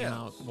walking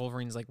out.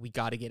 Wolverine's like, "We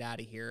got to get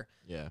out of here."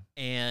 Yeah.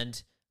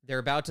 And they're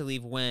about to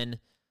leave when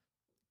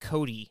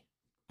Cody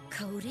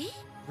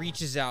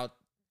reaches out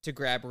to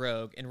grab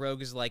Rogue, and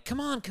Rogue is like, "Come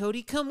on,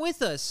 Cody, come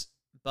with us."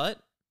 But,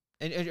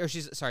 or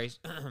she's sorry,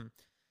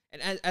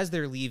 and as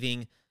they're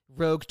leaving,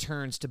 Rogue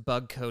turns to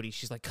bug Cody.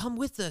 She's like, "Come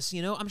with us,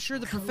 I'm sure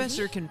the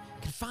professor can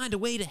find a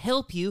way to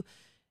help you."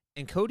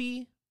 And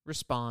Cody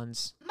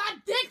responds, My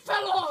dick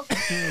fell off!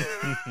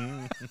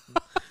 I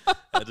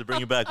had to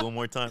bring you back one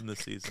more time this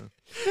season.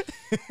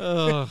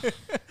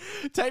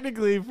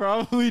 Technically,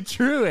 probably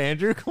true,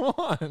 Andrew. Come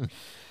on.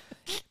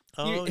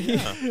 Oh,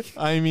 yeah.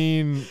 I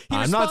mean,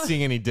 I'm not responds-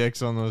 seeing any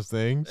dicks on those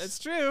things. That's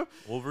true.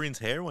 Wolverine's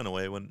hair went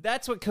away when...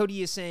 That's what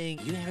Cody is saying.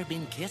 You ever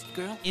been kissed,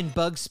 girl? In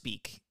bug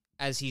speak,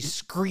 as he He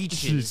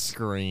screeches.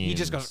 screams. He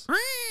just goes,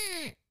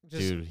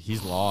 Dude,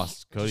 he's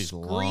lost. Cody's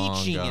long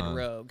screeching gone. in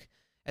Rogue.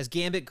 As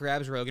Gambit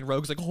grabs Rogue, and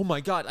Rogue's like, "Oh my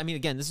god!" I mean,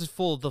 again, this is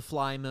full of the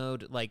Fly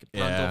mode, like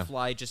Pronto Yeah.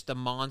 Fly, just a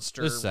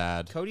monster. It's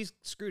sad. Cody's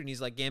screwed, and he's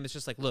like, Gambit's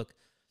just like, "Look,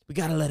 we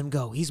gotta let him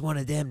go. He's one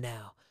of them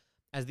now."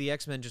 As the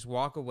X-Men just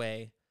walk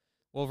away,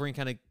 Wolverine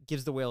kind of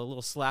gives the whale a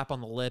little slap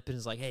on the lip and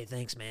is like, "Hey,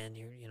 thanks, man.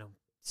 You're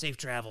safe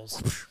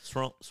travels."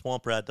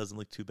 Swamp Rat doesn't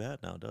look too bad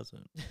now, does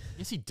it?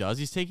 Yes, he does.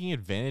 He's taking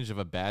advantage of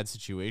a bad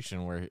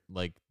situation where,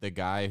 like, the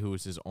guy who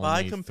was his only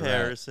By threat-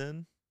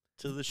 comparison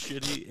to the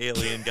shitty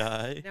alien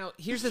guy. Now,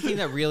 here's the thing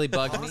that really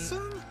bugged me.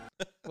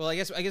 Well, I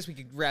guess we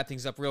could wrap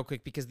things up real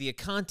quick because the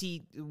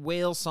Akanti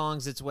whale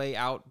songs its way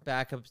out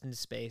back up into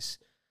space,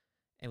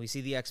 and we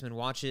see the X-Men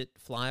watch it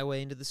fly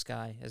away into the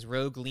sky as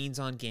Rogue leans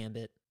on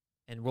Gambit,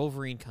 and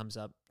Wolverine comes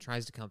up,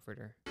 tries to comfort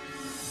her.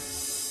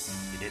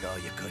 You did all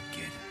you could,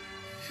 kid.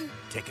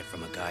 Take it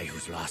from a guy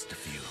who's lost a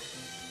few.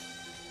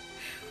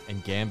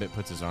 And Gambit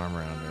puts his arm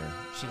around her.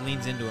 She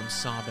leans into him,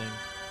 sobbing,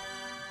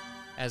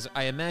 as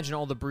I imagine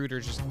all the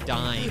Brooders just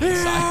dying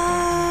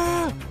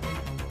inside.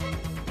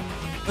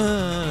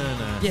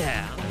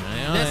 Yeah.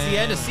 And that's the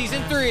end of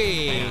season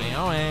 3.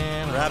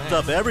 Wrapped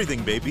up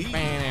everything, baby.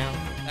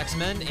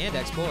 X-Men and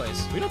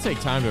X-Boys. We don't take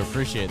time to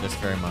appreciate this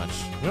very much.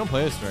 We don't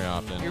play this very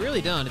often. We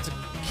really don't. It's a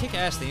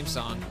kick-ass theme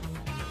song.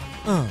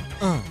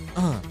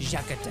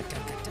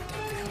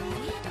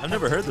 I've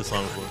never heard this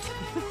song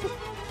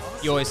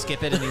before. You always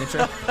skip it in the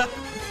intro.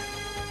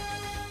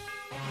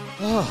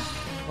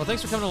 Well,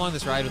 thanks for coming along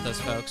this ride with us,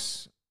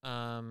 folks.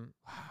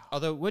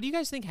 Although, what do you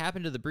guys think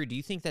happened to the Brood? Do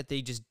you think that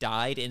they just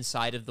died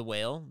inside of the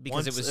whale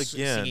because it was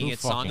singing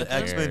its song? The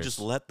X-Men just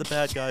let the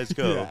bad guys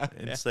go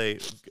and say,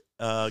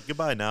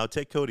 goodbye now,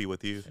 take Cody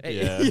with you.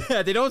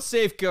 Yeah, they don't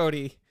save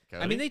Cody.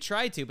 I mean, they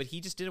tried to, but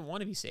he just didn't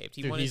want to be saved.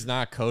 He's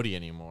not Cody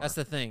anymore. That's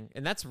the thing.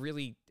 And that's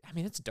really, I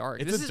mean, it's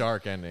dark. It's a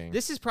dark ending.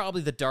 This is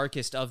probably the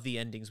darkest of the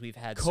endings we've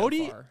had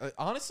Cody, so far.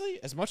 Honestly,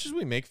 as much as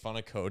we make fun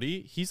of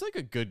Cody, he's like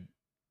a good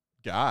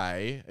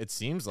guy, it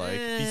seems like.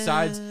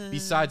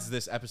 Besides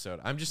this episode.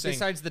 I'm just saying.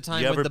 Besides the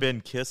time you when ever been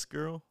Kiss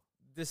Girl?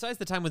 Besides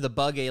the time when the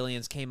bug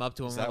aliens came up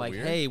to him and were like,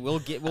 weird? "Hey, we'll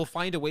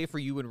find a way for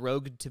you and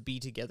Rogue to be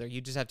together.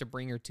 You just have to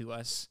bring her to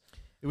us."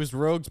 It was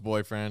Rogue's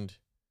boyfriend.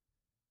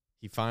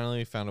 He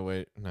finally found a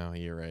way. No,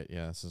 you're right.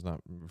 Yeah, this is not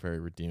very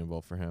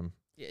redeemable for him.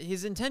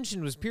 His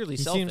intention was purely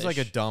He selfish. seems like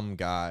a dumb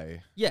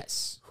guy.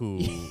 Yes.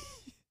 Who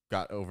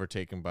got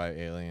overtaken by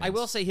aliens. I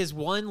will say his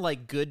one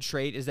like good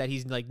trait is that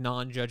he's like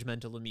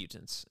non-judgmental of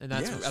mutants, and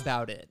that's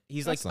about it.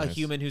 He's That's like nice. a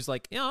human who's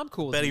like, yeah, I'm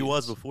cool with Bet he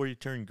mutants. was before he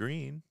turned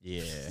green.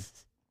 Yeah.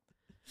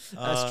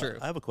 That's true.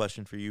 I have a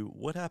question for you.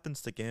 What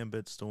happens to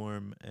Gambit,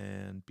 Storm,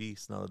 and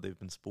Beast now that they've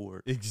been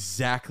spored?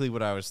 Exactly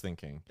what I was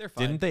thinking. They're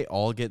fine. Didn't they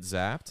all get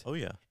zapped? Oh,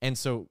 yeah. And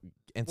so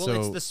it's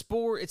the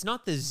spore. It's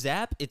not the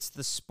zap. It's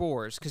the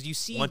spores. Because you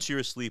see, Once you're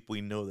asleep,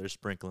 we know they're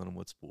sprinkling them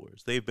with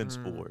spores. They've been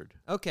spored.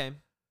 Okay.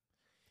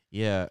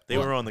 Yeah. They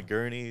were on the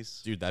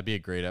gurneys. Dude, that'd be a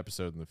great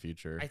episode in the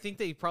future. I think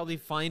they probably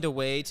find a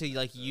way to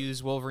like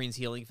use Wolverine's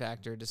healing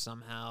factor to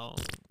somehow.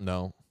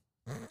 No.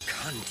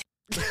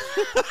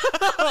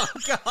 Oh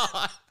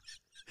God.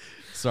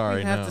 Sorry,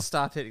 we have no. to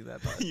stop hitting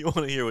that button. You want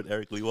to hear what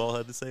Eric Lewall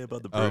had to say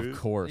about the Brood? Of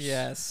course.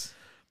 Yes.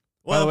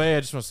 By the way, I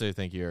just want to say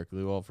thank you, Eric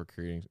Lewall, for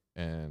creating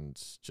and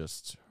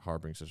just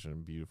harboring such a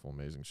beautiful,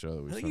 amazing show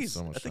that we spent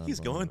so much time on. I think he's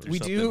going through We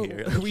something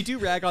here. we do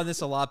rag on this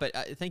a lot, but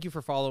thank you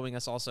for following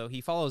us. Also, he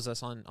follows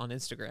us on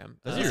Instagram.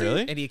 Does he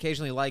really? And he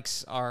occasionally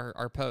likes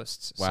our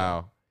posts.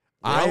 Wow.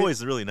 We're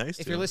always really nice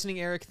If to you're him. listening,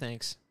 Eric,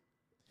 thanks.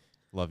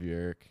 Love you,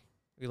 Eric.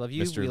 We love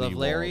you. Mr. We love Lee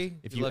Larry. Wald.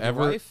 If we you love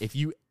ever, your wife. if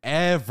you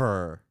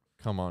ever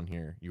come on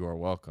here, you are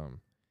welcome.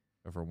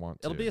 Ever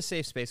want to? It'll be a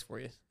safe space for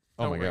you.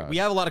 Oh Don't my worry. God. We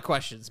have a lot of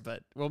questions,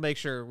 but we'll make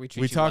sure we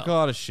treat We you talk well. a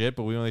lot of shit,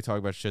 but we only talk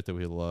about shit that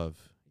we love.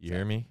 You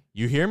hear me?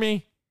 You hear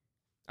me?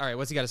 All right,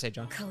 what's he got to say,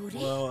 John? Cody.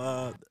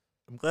 Well,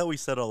 I'm glad we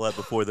said all that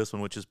before this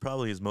one, which is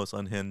probably his most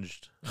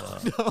unhinged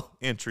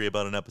entry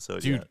about an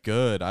episode Dude, yet.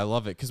 good. I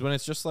love it. Because when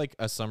it's just like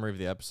a summary of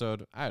the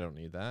episode, I don't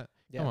need that.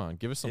 Yeah. Come on,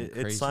 give us some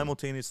crazy. It's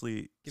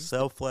simultaneously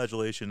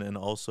self-flagellation and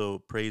also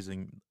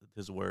praising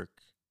his work,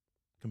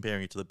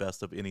 comparing it to the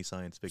best of any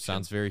science fiction.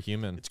 Sounds very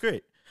human. It's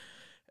great.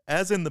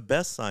 As in the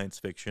best science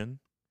fiction,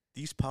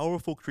 these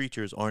powerful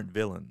creatures aren't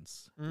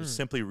villains. They're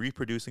simply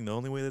reproducing the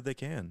only way that they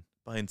can,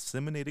 by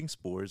inseminating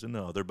spores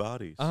into other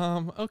bodies.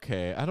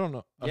 Okay. I don't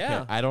know. Okay,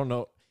 Yeah. I don't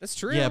know. That's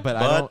true. Yeah,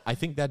 but I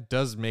think that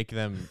does make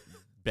them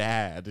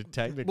bad,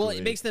 technically. Well,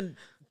 it makes them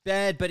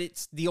bad, but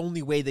it's the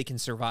only way they can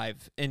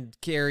survive and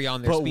carry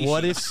on their But species.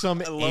 what if some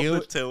I love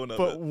the tone of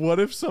it. what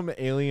if some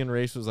alien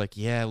race was like,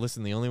 yeah,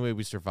 listen, the only way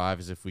we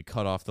survive is if we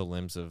cut off the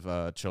limbs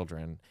of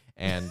children,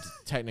 and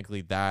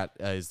technically that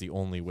is the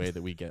only way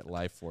that we get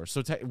life force.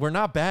 So we're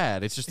not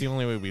bad. It's just the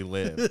only way we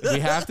live. We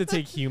have to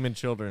take human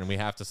children and we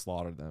have to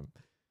slaughter them.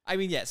 I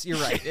mean, yes, you're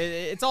right.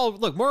 It's all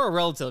look moral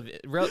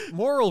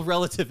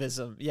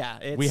relativism.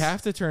 Yeah, We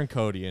have to turn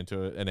Cody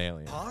into an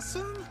alien.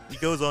 Awesome? He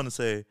goes on to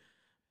say,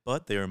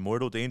 but they are in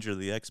mortal danger of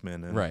the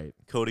X-Men, and Right.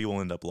 Cody will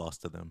end up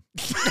lost to them.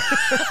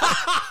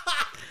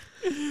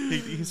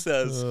 he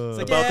says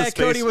Like, about the yeah, space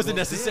Cody was a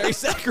necessary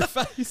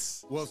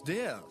sacrifice. What's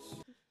this?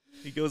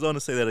 He goes on to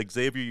say that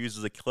Xavier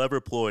uses a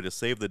clever ploy to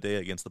save the day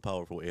against the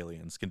powerful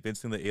aliens,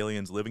 convincing the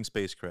aliens' living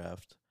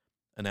spacecraft,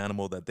 an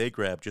animal that they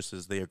grab just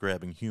as they are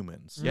grabbing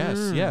humans.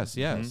 Yes.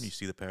 You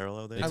see the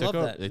parallel there? I love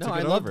that. They No, took I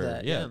it love over.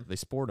 that, yeah. They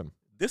spored him.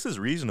 This is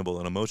reasonable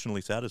and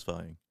emotionally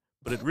satisfying,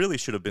 But it really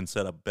should have been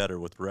set up better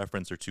with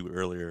reference or two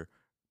earlier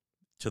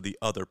to the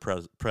other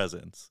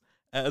presence.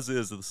 As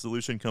is, the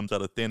solution comes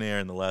out of thin air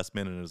in the last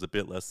minute and is a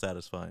bit less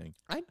satisfying.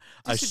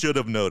 I should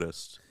have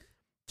noticed.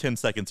 10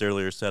 seconds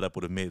earlier setup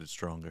would have made it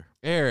stronger.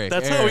 Eric,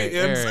 That's how he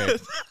ends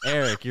Eric,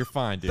 Eric, you're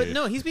fine, dude. But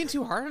no, he's being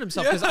too hard on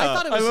himself because I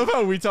thought it I was. love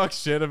how we talk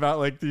shit about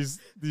like these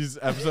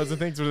episodes and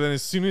things, but then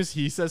as soon as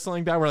he says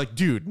something bad, we're like,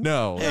 dude,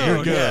 no,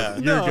 you're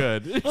good, you're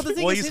good. Well, the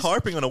thing Well, is he's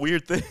harping on a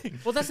weird thing.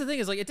 Well, that's the thing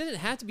is like it didn't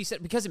have to be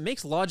said because it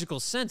makes logical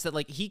sense that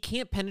like he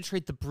can't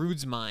penetrate the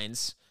Brood's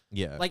minds.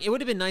 Yeah, Like it would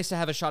have been nice to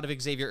have a shot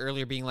of Xavier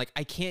earlier being like,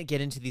 I can't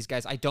get into these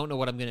guys. I don't know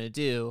what I'm gonna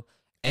do.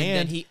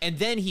 And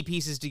then he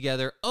pieces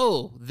together,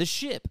 oh, the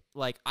ship.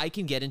 Like I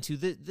can get into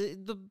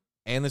the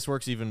And this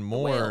works even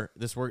whale.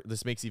 more.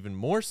 This makes even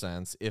more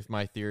sense if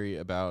my theory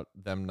about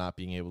them not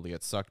being able to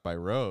get sucked by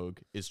Rogue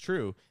is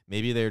true.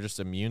 Maybe they're just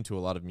immune to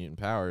a lot of mutant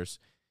powers,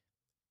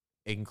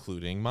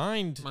 including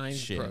mind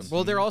shit. probe.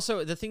 Well, they're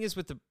also the thing is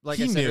with the like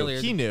he I said knew.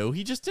 earlier. He knew.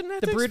 He just didn't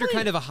have The to Brood are explain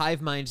kind it. of a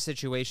hive mind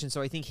situation,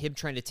 so I think him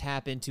trying to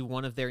tap into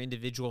one of their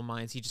individual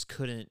minds, he just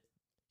couldn't.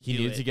 He do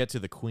needed it. to get to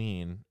the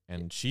Queen,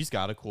 and she's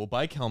got a cool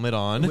bike helmet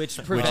on, Which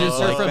prevents is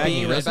her like from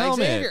being Magneto's read by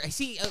helmet. Xavier. I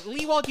see,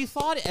 Leewald, you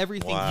thought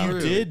everything Wow. through. You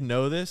did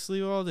know this,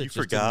 Leewald. It You just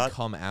forgot? didn't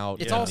come out.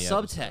 It's in all the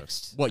episode.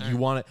 subtext. What All you right.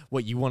 want to?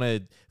 What you want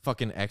to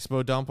fucking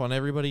expo dump on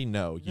everybody?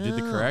 No, you did the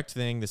No. correct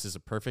thing. This is a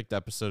perfect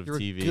episode of You're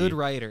TV. a good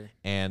writer.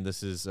 And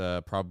this is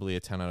probably a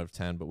 10 out of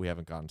 10, but we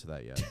haven't gotten to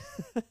that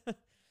yet.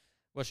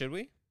 Well, should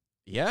we?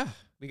 Yeah.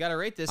 We got to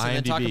rate this and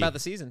then talk IMDb. about the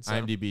season. So.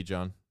 IMDb,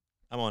 John.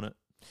 I'm on it.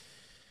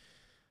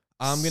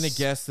 I'm going to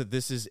guess that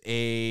this is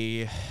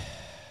a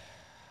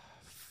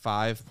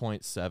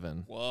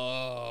 5.7.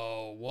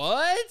 Whoa,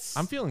 what?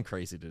 I'm feeling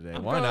crazy today.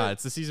 I'm Why going- not?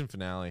 It's the season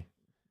finale.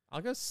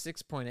 I'll go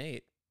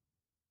 6.8.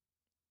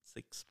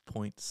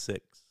 6.6.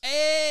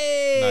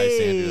 Hey!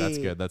 Nice, Andrew. That's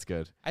good. That's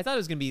good. I thought it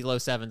was going to be low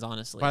sevens,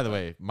 honestly. By the but-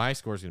 way, my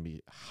score is going to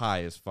be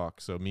high as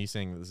fuck. So me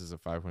saying that this is a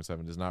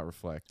 5.7 does not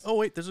reflect. Oh,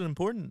 wait, there's an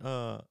important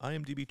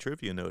IMDb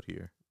trivia note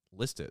here.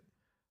 List it.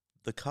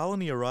 The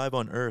colony arrive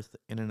on Earth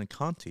in an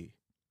Aconti,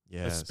 a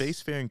Yes.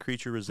 spacefaring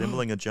creature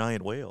resembling a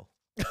giant whale.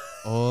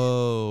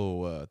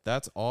 Oh,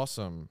 that's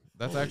awesome.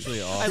 That's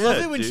actually I awesome. love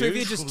Yeah, it when dude.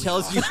 trivia just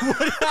tells you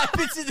what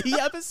happens in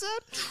the episode.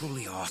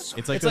 Truly awesome.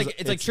 It's like It's like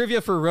it's like trivia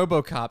for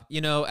RoboCop.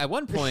 You know, at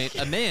one point,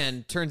 a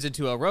man turns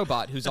into a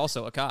robot who's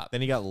also a cop. then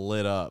he got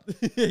lit up.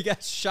 He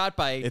got shot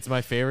by It's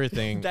my favorite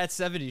thing. that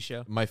 70s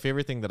show. My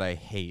favorite thing that I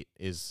hate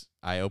is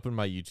I open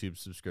my YouTube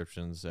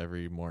subscriptions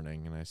every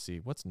morning and I see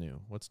what's new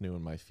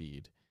in my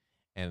feed,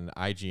 and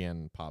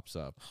IGN pops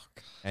up,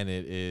 and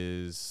it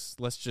is,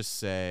 let's just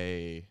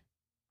say,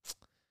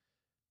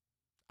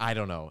 I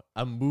don't know,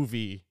 a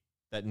movie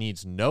that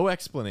needs no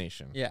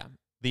explanation. Yeah.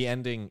 The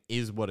ending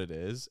is what it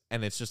is,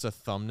 and it's just a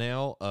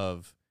thumbnail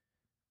of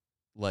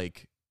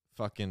like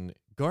fucking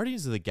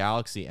Guardians of the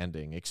Galaxy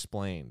ending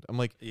explained. I'm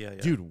like, Yeah.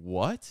 dude,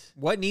 what?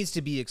 What needs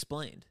to be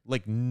explained?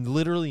 Like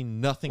literally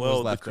nothing was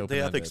Well, left open.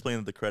 they have to explain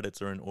that the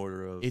credits are in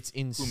order of It's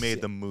insane. who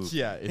made the movie.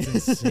 Yeah, it's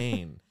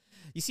insane.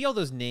 You see all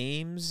those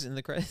names in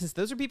the credits?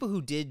 Those are people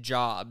who did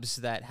jobs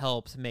that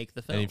helped make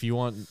the film. And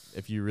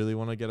if you really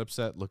want to get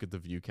upset, look at the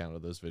view count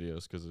of those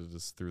videos because it's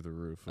just through the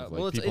roof of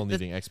well, it's- people it-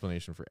 needing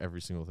explanation for every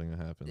single thing that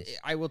happens.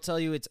 I will tell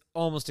you, it's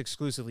almost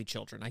exclusively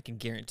children. I can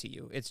guarantee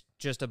you, it's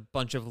just a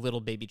bunch of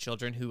little baby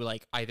children who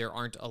like either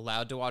aren't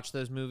allowed to watch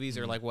those movies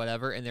or like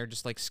whatever, and they're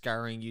just like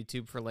scouring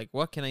YouTube for like,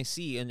 what can I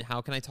see and how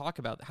can I talk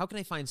about? How can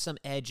I find some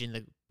edge in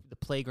the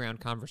playground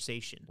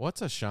conversation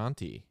What's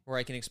Ashanti? where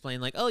I can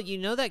explain like, oh, you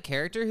know that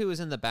character who was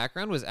in the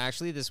background was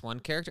actually this one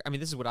character. I mean,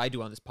 this is what I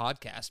do on this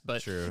podcast,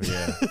 but True,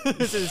 yeah.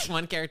 this is this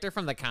one character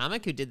from the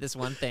comic who did this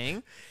one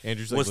thing.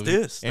 Andrew's like, What's looking-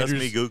 this? That's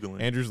me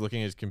Googling. Andrew's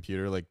looking at his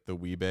computer like the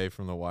Weebay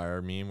from the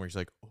Wire meme where he's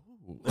like, oh.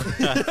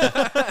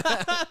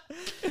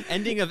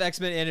 Ending of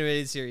X-Men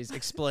animated series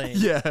explained.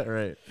 Yeah,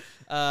 right.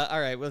 All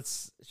right,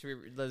 let's rate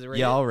Yeah,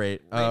 it? I'll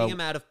rate. Rating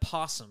him out of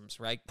possums,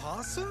 right?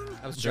 Possum?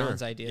 That was Sure.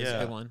 John's idea. It's a Yeah.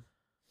 good one.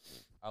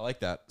 I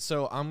like that.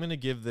 So I'm going to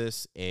give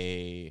this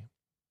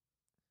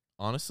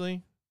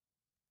honestly,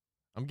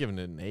 I'm giving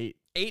it an 8.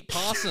 8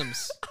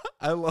 possums.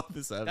 I love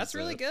this episode. That's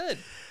really good.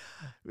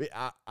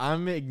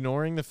 I'm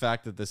ignoring the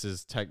fact that this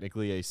is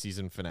technically a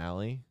season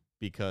finale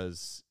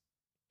because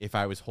if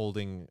I was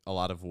holding a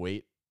lot of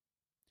weight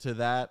to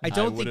that, I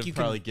don't would think have you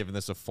can- probably given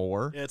this a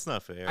 4. Yeah, it's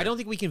not fair. I don't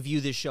think we can view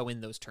this show in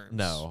those terms.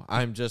 No,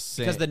 I'm just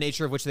saying because of the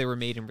nature of which they were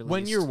made and released.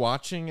 when you're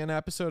watching an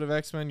episode of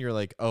X-Men, you're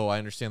like, oh, I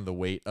understand the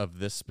weight of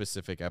this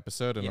specific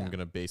episode, and I'm Yeah. going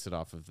to base it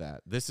off of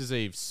that. This is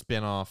a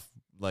spin-off,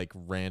 like,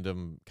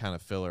 random kind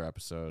of filler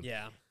episode.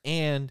 yeah,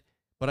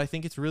 But I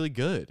think it's really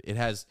good. It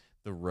has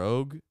the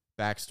Rogue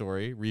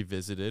backstory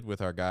revisited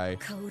with our guy,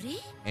 Cody?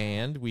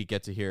 and we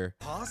get to hear,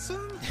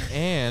 Possum?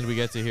 and we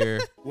get to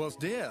hear, What's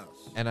this?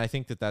 and I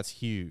think that that's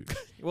huge.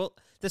 well,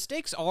 the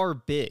stakes are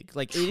big.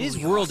 Like it is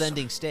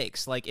world-ending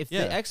stakes. Like if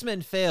Yeah. the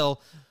X-Men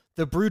fail,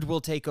 the Brood will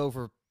take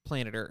over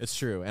planet Earth. It's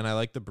true, and I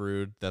like the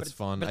Brood. That's it's,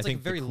 fun. But it's I think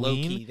like very the low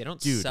Queen, key. They don't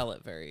dude, sell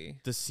it very.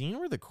 The scene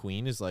where the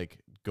Queen is like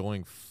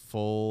going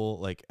full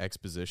like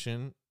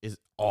exposition is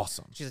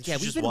awesome. She's like, yeah,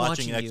 she's we've just been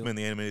watching watching X-Men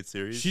the animated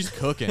series. She's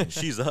cooking.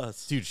 She's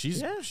us. Dude,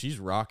 she's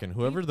rocking.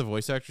 Whoever the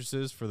voice actress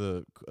is for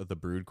the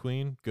Brood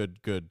Queen, good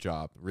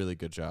job. Really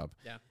good job.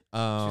 Yeah.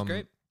 She's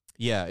great.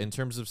 Yeah, in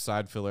terms of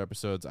side filler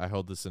episodes, I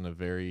hold this in a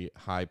very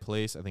high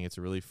place. I think it's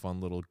a really fun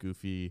little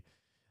goofy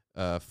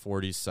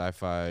 40s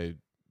sci-fi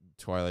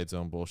Twilight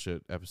Zone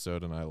bullshit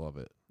episode, and I love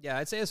it. Yeah,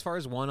 I'd say as far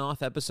as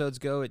one-off episodes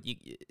go,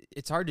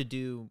 it's hard to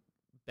do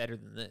better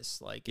than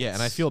this. Like, yeah,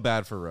 and I feel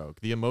bad for Rogue.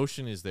 The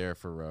emotion is there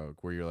for Rogue,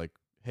 where you're like,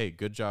 hey,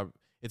 good job.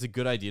 It's a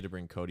good idea to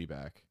bring Cody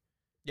back.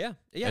 Yeah.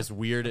 As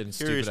weird and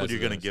stupid Curious as what you're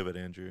going to give it,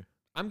 Andrew.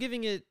 I'm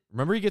giving it.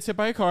 Remember, he gets hit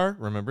by a car.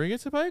 And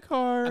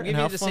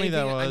how funny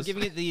that was. I'm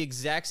giving it the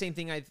exact same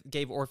thing I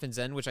gave Orphan's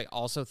End, which I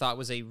also thought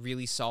was a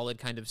really solid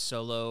kind of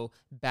solo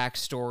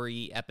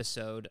backstory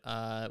episode,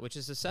 which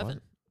is a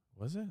 7.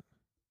 What? Was it?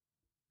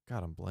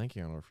 God, I'm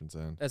blanking on Orphan's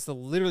End. That's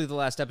literally the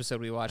last episode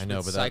we watched. I know,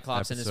 with but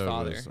Cyclops that and his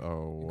father. Was,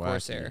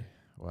 Corsair.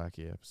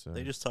 Wacky episode.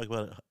 They just talk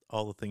about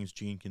all the things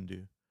Jean can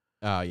do.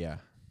 Oh, yeah. And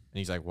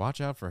he's like, watch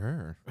out for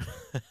her.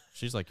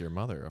 She's like your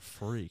mother, a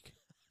freak.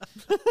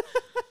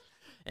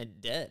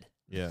 And dead.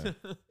 Yeah.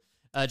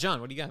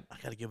 John, what do you got? I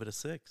got to give it a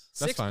 6.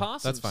 That's fine.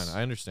 Possums. That's fine.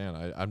 I understand.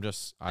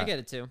 I get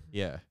it too.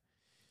 Yeah.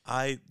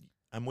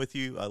 I'm with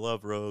you. I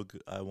love Rogue.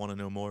 I want to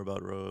know more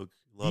about Rogue.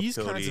 Love These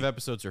Cody. kinds of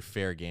episodes are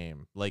fair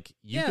game. Like,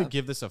 you could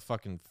give this a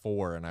fucking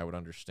 4 and I would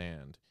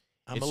understand.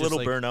 I'm a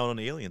little burnt out on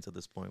Aliens at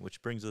this point,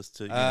 which brings us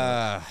to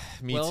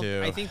me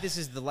too. I think this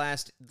is the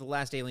last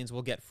Aliens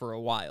we'll get for a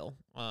while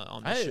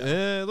on the show.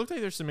 It looked like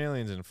there's some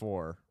aliens in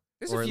 4.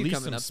 There's or a few at least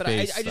coming some up, but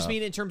I space just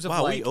mean in terms of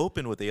wow, like, we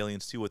opened with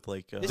Aliens too with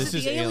like this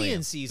is the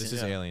Alien season. This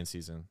is Alien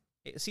season.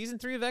 Season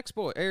 3 of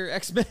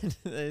X-Men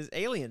is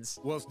Aliens.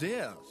 What's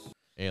this?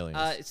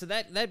 Aliens. So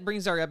that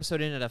brings our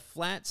episode in at a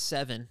flat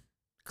 7,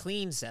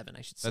 clean 7,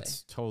 I should say.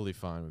 That's totally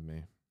fine with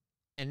me.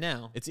 And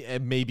now it's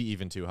maybe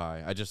even too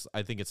high.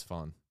 I think it's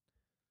fun.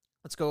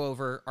 Let's go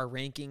over our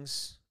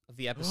rankings of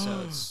the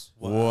episodes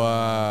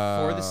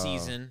wow. for the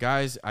season.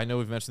 Guys, I know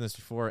we've mentioned this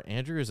before.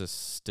 Andrew is a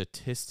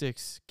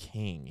statistics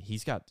king.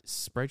 He's got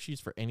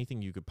spreadsheets for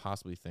anything you could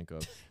possibly think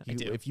of. I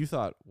do. If you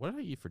thought, what did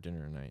I eat for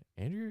dinner tonight?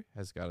 Andrew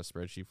has got a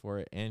spreadsheet for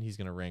it, and he's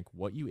going to rank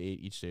what you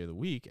ate each day of the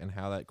week and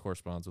how that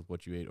corresponds with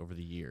what you ate over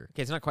the year.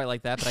 Okay, it's not quite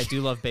like that, but I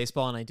do love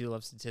baseball, and I do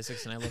love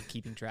statistics, and I love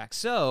keeping track.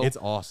 So it's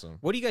awesome.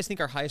 What do you guys think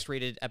our highest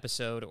rated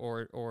episode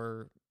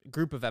or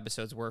group of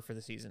episodes were for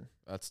the season?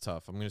 That's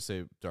tough. I'm going to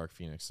say Dark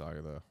Phoenix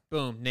Saga, though.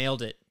 Boom,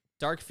 nailed it.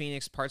 Dark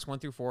Phoenix parts 1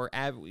 through 4,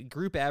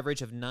 group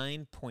average of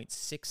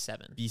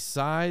 9.67.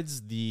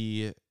 Besides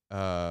the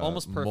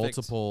almost perfect,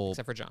 multiple,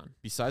 except for John.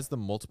 Besides the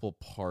multiple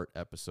part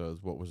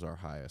episodes, what was our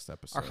highest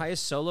episode? Our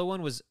highest solo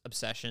one was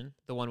Obsession,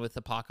 the one with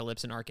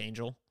Apocalypse and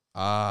Archangel.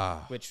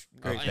 Which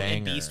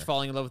and Beast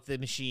falling in love with the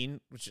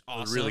machine, which is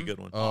awesome. A really good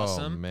one.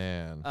 Awesome. Oh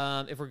man.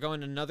 If we're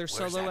going another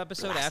solo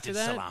episode after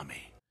that,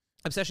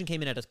 Obsession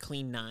came in at a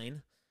clean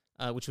 9,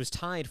 which was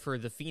tied for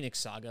the Phoenix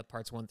Saga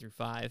parts 1 through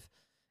 5.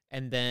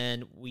 And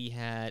then we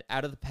had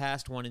Out of the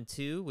Past 1 and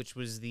 2, which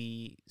was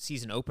the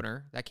season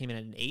opener. That came in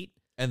at an 8.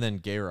 And then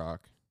Gay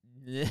Rock.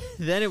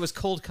 Then it was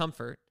Cold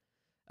Comfort,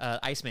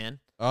 Iceman.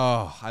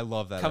 Oh, I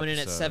love that. Coming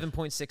episode. in at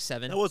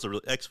 7.67. That was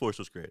X-Force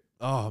was great.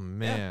 Oh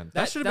man,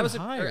 yeah, that should have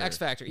been higher. Or X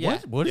Factor. Yeah.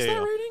 What is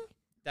that rating?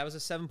 That was a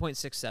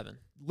 7.67.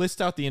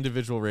 List out the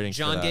individual ratings.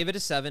 John gave it a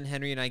 7.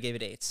 Henry and I gave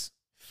it 8s.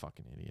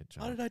 Fucking idiot,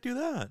 John. How did I do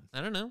that?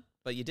 I don't know,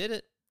 but you did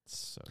it.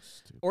 So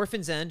stupid.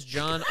 Orphan's End.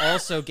 John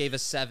also gave a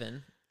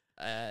 7.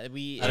 Henry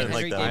gave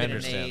it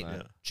an 8.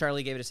 That.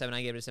 Charlie gave it a 7.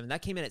 I gave it a 7.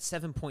 That came in at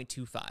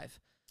 7.25.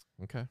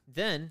 Okay.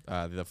 Then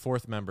the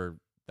fourth member.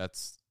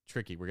 That's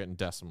tricky. We're getting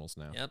decimals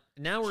now. Yep.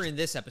 Now we're in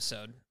this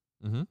episode.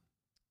 Mm-hmm.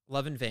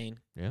 Love in Vain.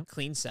 Yeah.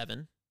 Clean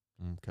 7.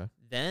 Okay.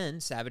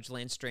 Then Savage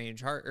Land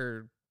Strange Heart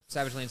or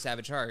Savage Land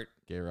Savage Heart.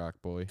 Gay Rock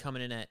Boy.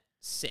 Coming in at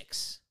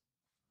 6.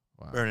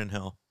 Wow. Burn in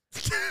Hell.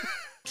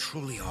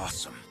 Truly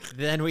awesome.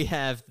 Then we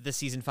have the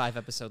season 5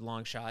 episode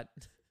Long Shot.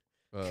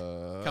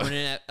 Coming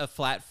in at a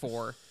flat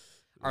 4.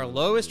 Our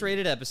lowest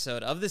rated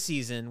episode of the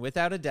season,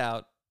 without a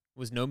doubt,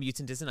 was No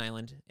Mutant is an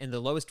Island, and the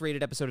lowest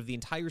rated episode of the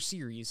entire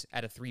series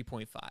at a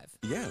 3.5.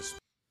 Yes.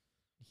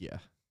 Yeah.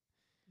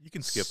 You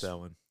can skip that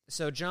one.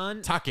 So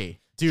John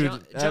Taki.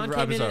 Dude, John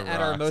came in at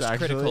our most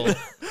critical.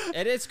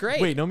 And it's great.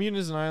 Wait, No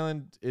Mutant is an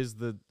Island is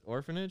the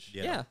orphanage?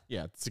 Yeah.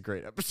 Yeah, it's a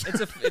great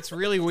episode. It's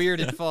really weird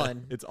and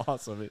fun. It's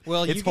awesome.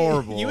 It's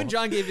horrible. You and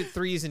John gave it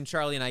 3s, and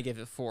Charlie and I gave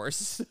it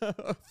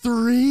 4s.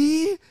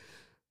 3?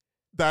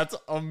 That's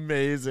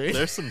amazing.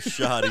 There's some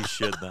shoddy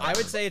shit now. I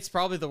would say it's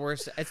probably the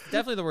worst. It's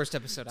definitely the worst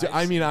episode.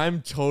 I mean,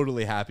 I'm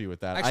totally happy with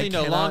that. Actually,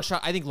 no, Long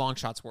Shot. I think Long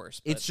Shot's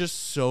worse. It's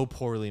just so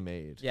poorly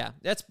made. Yeah,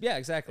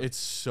 exactly. It's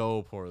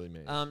so poorly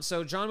made.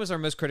 So John was our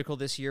most critical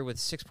this year with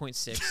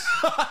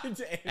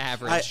 6.6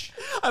 average.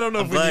 I don't know.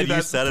 I'm if glad we need you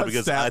that said it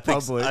because I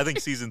public.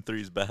 think season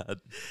 3 is bad.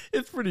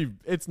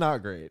 It's not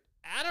great.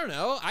 I don't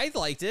know. I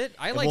liked it.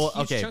 I liked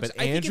huge chunks.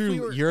 But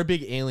Andrew, you're a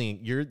big alien.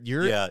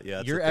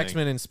 You're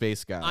X-Men in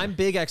space guy. I'm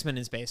big X-Men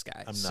in space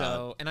guy. I'm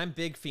not. And I'm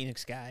big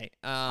Phoenix guy.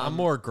 I'm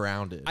more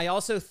grounded. I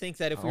also think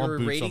that if we were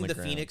rating the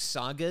Phoenix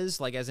sagas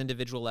like as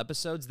individual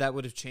episodes, that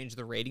would have changed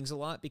the ratings a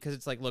lot because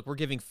it's like, look, we're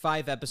giving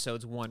 5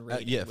 episodes 1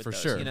 rating. Yeah, with for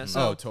those, sure. You know?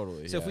 So,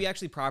 totally. So if we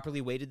actually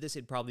properly weighted this,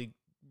 it'd probably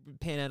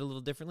pan out a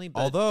little differently.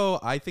 But although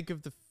I think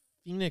of the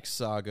Phoenix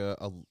saga,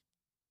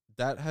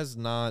 that has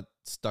not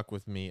stuck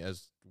with me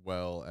as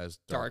well as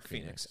Dark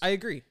Phoenix. I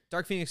agree.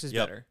 Dark Phoenix is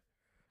better.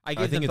 I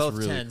give them both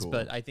really 10s, cool.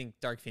 But I think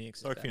Dark Phoenix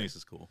is better. Phoenix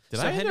is cool.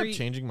 Did I end up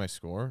changing my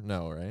score?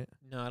 No, right?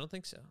 No, I don't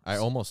think so. I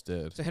almost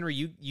did. So Henry,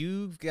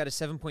 you've got a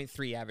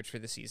 7.3 average for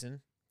the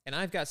season, and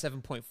I've got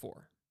 7.4.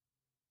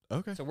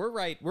 Okay. So we're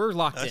right. We're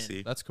locked in.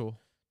 See. That's cool.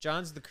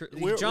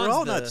 We're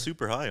all not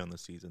super high on the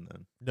season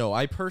then. No,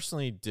 I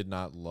personally did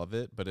not love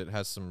it, but it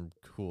has some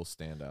cool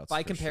standouts.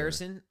 By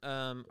comparison,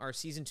 our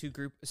season 2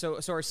 group. So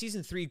our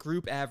season 3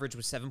 group average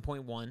was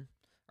 7.1.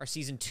 Our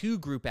season 2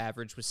 group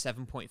average was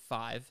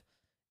 7.5,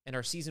 and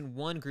our season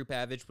 1 group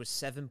average was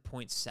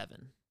 7.7.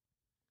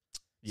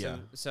 Yeah.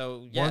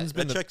 So yeah,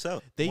 that checks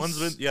out.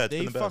 It's been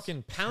the best.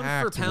 Fucking pound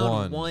for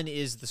pound, 1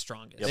 is the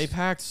strongest. Yep. They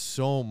packed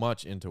so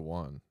much into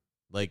 1.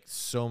 Like,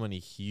 so many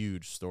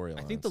huge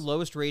storylines. I think the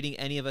lowest rating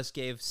any of us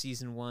gave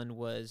season 1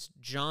 was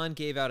John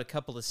gave out a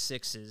couple of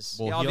 6s.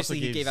 Well, obviously,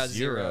 he gave out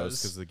 0s.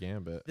 Because of the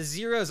Gambit. The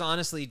 0s,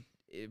 honestly,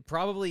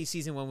 probably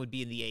season 1 would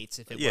be in the 8s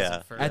if it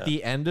wasn't for... At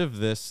the end of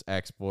this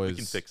X-Boys we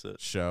can fix it.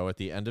 show, at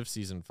the end of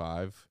season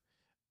 5,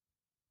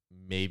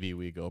 maybe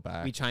we go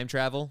back. We time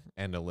travel?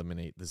 And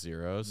eliminate the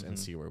 0s and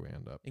see where we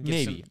end up.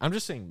 Maybe. I'm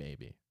just saying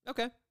maybe.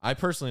 Okay. I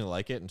personally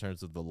like it in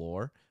terms of the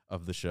lore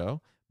of the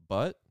show,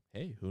 but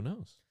hey, who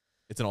knows?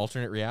 It's an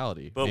alternate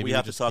reality. But maybe we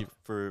have to talk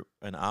for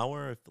an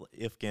hour.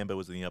 If Gambit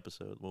was in the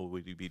episode, what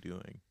would we be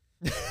doing?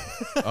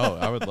 Oh,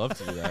 I would love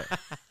to do that.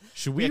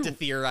 Should we have to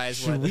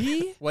theorize?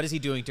 What is he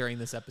doing during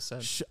this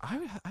episode?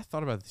 I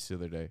thought about this the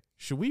other day.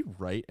 Should we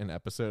write an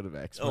episode of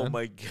X-Men? Oh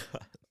my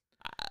god,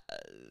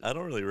 I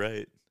don't really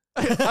write.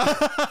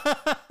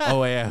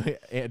 Oh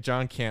yeah,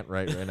 John can't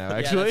write right now.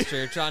 Actually, yeah, that's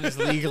true. John is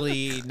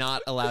legally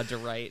not allowed to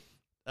write.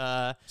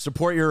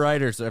 Support your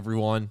writers,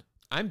 everyone.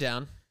 I'm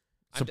down.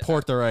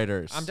 Support the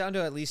writers. I'm down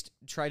to at least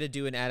try to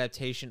do an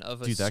adaptation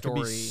of a story. Dude, that could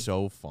be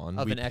so fun.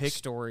 Of an X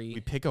story.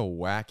 We pick a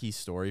wacky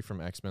story from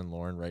X-Men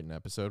lore and write an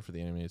episode for the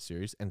animated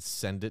series and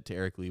send it to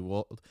Eric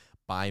Lewald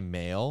by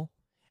mail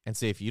and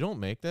say, if you don't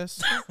make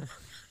this, I'm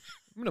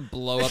going to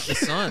blow up the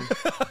sun.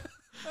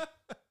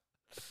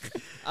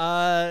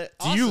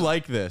 Do you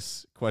like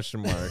this?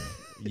 Question mark.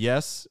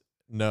 Yes,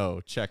 no,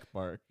 check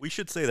mark. We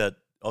should say that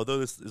although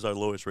this is our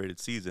lowest rated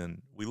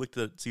season, we looked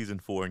at season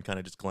 4 and kind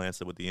of just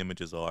glanced at what the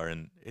images are,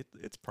 and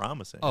it's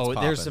promising. Oh,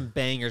 there's some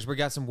bangers. We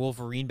got some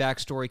Wolverine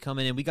backstory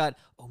coming in. We got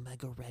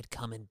Omega Red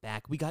coming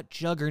back. We got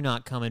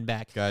Juggernaut coming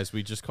back. Guys,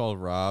 we just called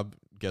Rob.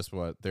 Guess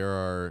what?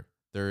 There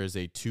is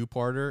a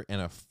 2-parter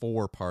and a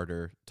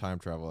 4-parter time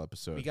travel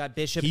episode. We got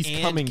Bishop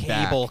and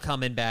Cable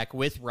coming back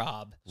with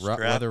Rob.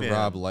 Whether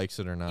Rob likes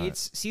it or not.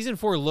 Season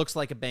 4 looks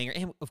like a banger.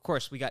 And, of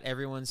course, we got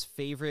everyone's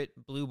favorite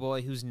blue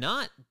boy who's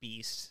not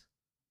Beast.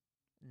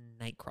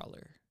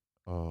 Nightcrawler.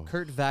 Oh.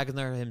 Kurt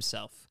Wagner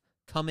himself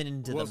coming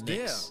into the mix.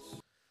 This?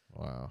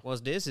 Wow.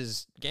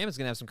 Gambit's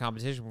going to have some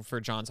competition for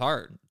John's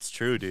heart. It's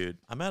true, dude.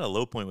 I'm at a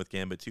low point with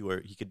Gambit, too,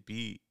 where he could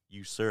be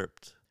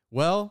usurped.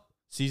 Well,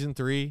 season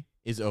 3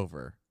 is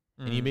over.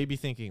 And you may be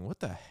thinking, what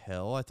the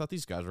hell? I thought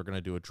these guys were going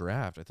to do a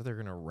draft. I thought they were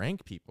going to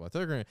rank people. I thought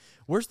they were going to...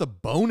 Where's the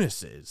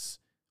bonuses?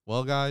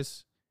 Well,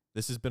 guys,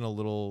 this has been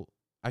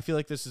I feel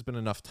like this has been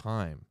enough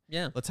time.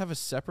 Yeah. Let's have a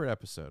separate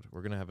episode. We're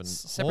going to have a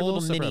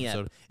separate mini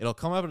episode. It'll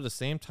come out at the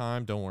same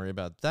time. Don't worry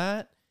about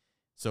that.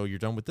 So you're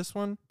done with this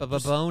one? But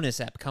bonus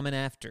app coming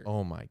after.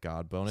 Oh, my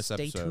God. Bonus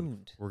episode. Stay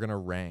tuned. We're going to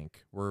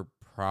rank. We're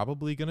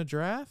probably going to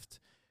draft.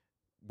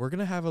 We're going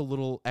to have a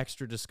little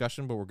extra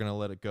discussion, but we're going to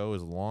let it go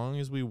as long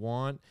as we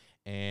want.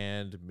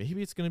 And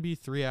maybe it's going to be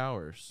 3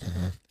 hours.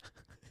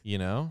 You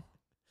know?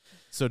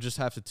 So just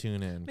have to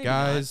tune in. Maybe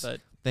guys, not,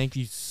 thank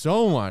you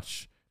so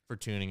much for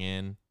tuning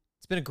in.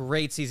 It's been a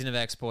great season of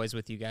X-Boys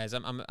with you guys.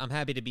 I'm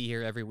happy to be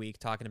here every week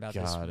talking about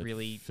this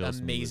really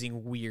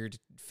amazing, weird,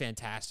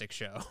 fantastic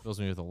show. It fills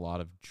me with a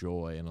lot of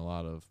joy and a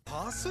lot of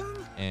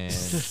awesome. And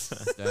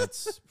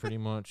that's pretty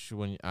much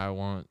when I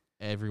want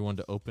everyone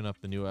to open up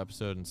the new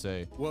episode and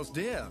say, "What's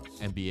this?"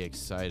 and be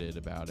excited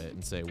about it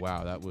and say,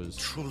 "Wow, that was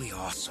truly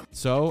awesome."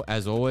 So,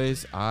 as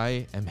always,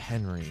 I am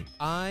Henry.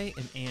 I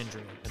am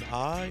Andrew. And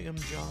I am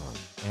John.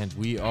 And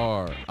we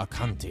are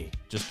Akanti.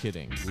 Just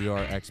kidding. We are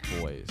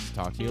X-Boys.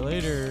 Talk to you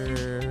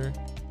later.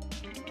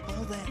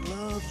 All that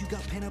love you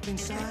got pent up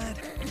inside.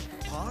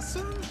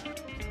 Possum?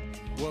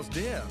 What's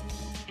this?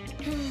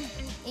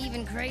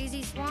 Even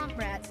crazy swamp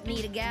rats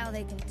need a gal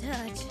they can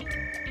touch.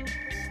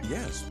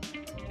 Yes.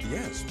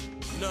 Yes.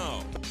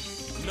 No.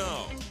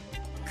 No.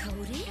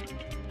 Cody?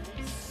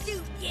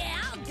 Shoot,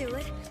 yeah, I'll do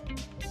it.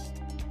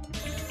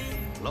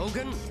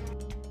 Logan?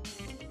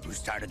 Who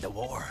started the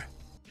war?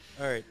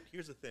 All right,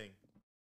 here's the thing.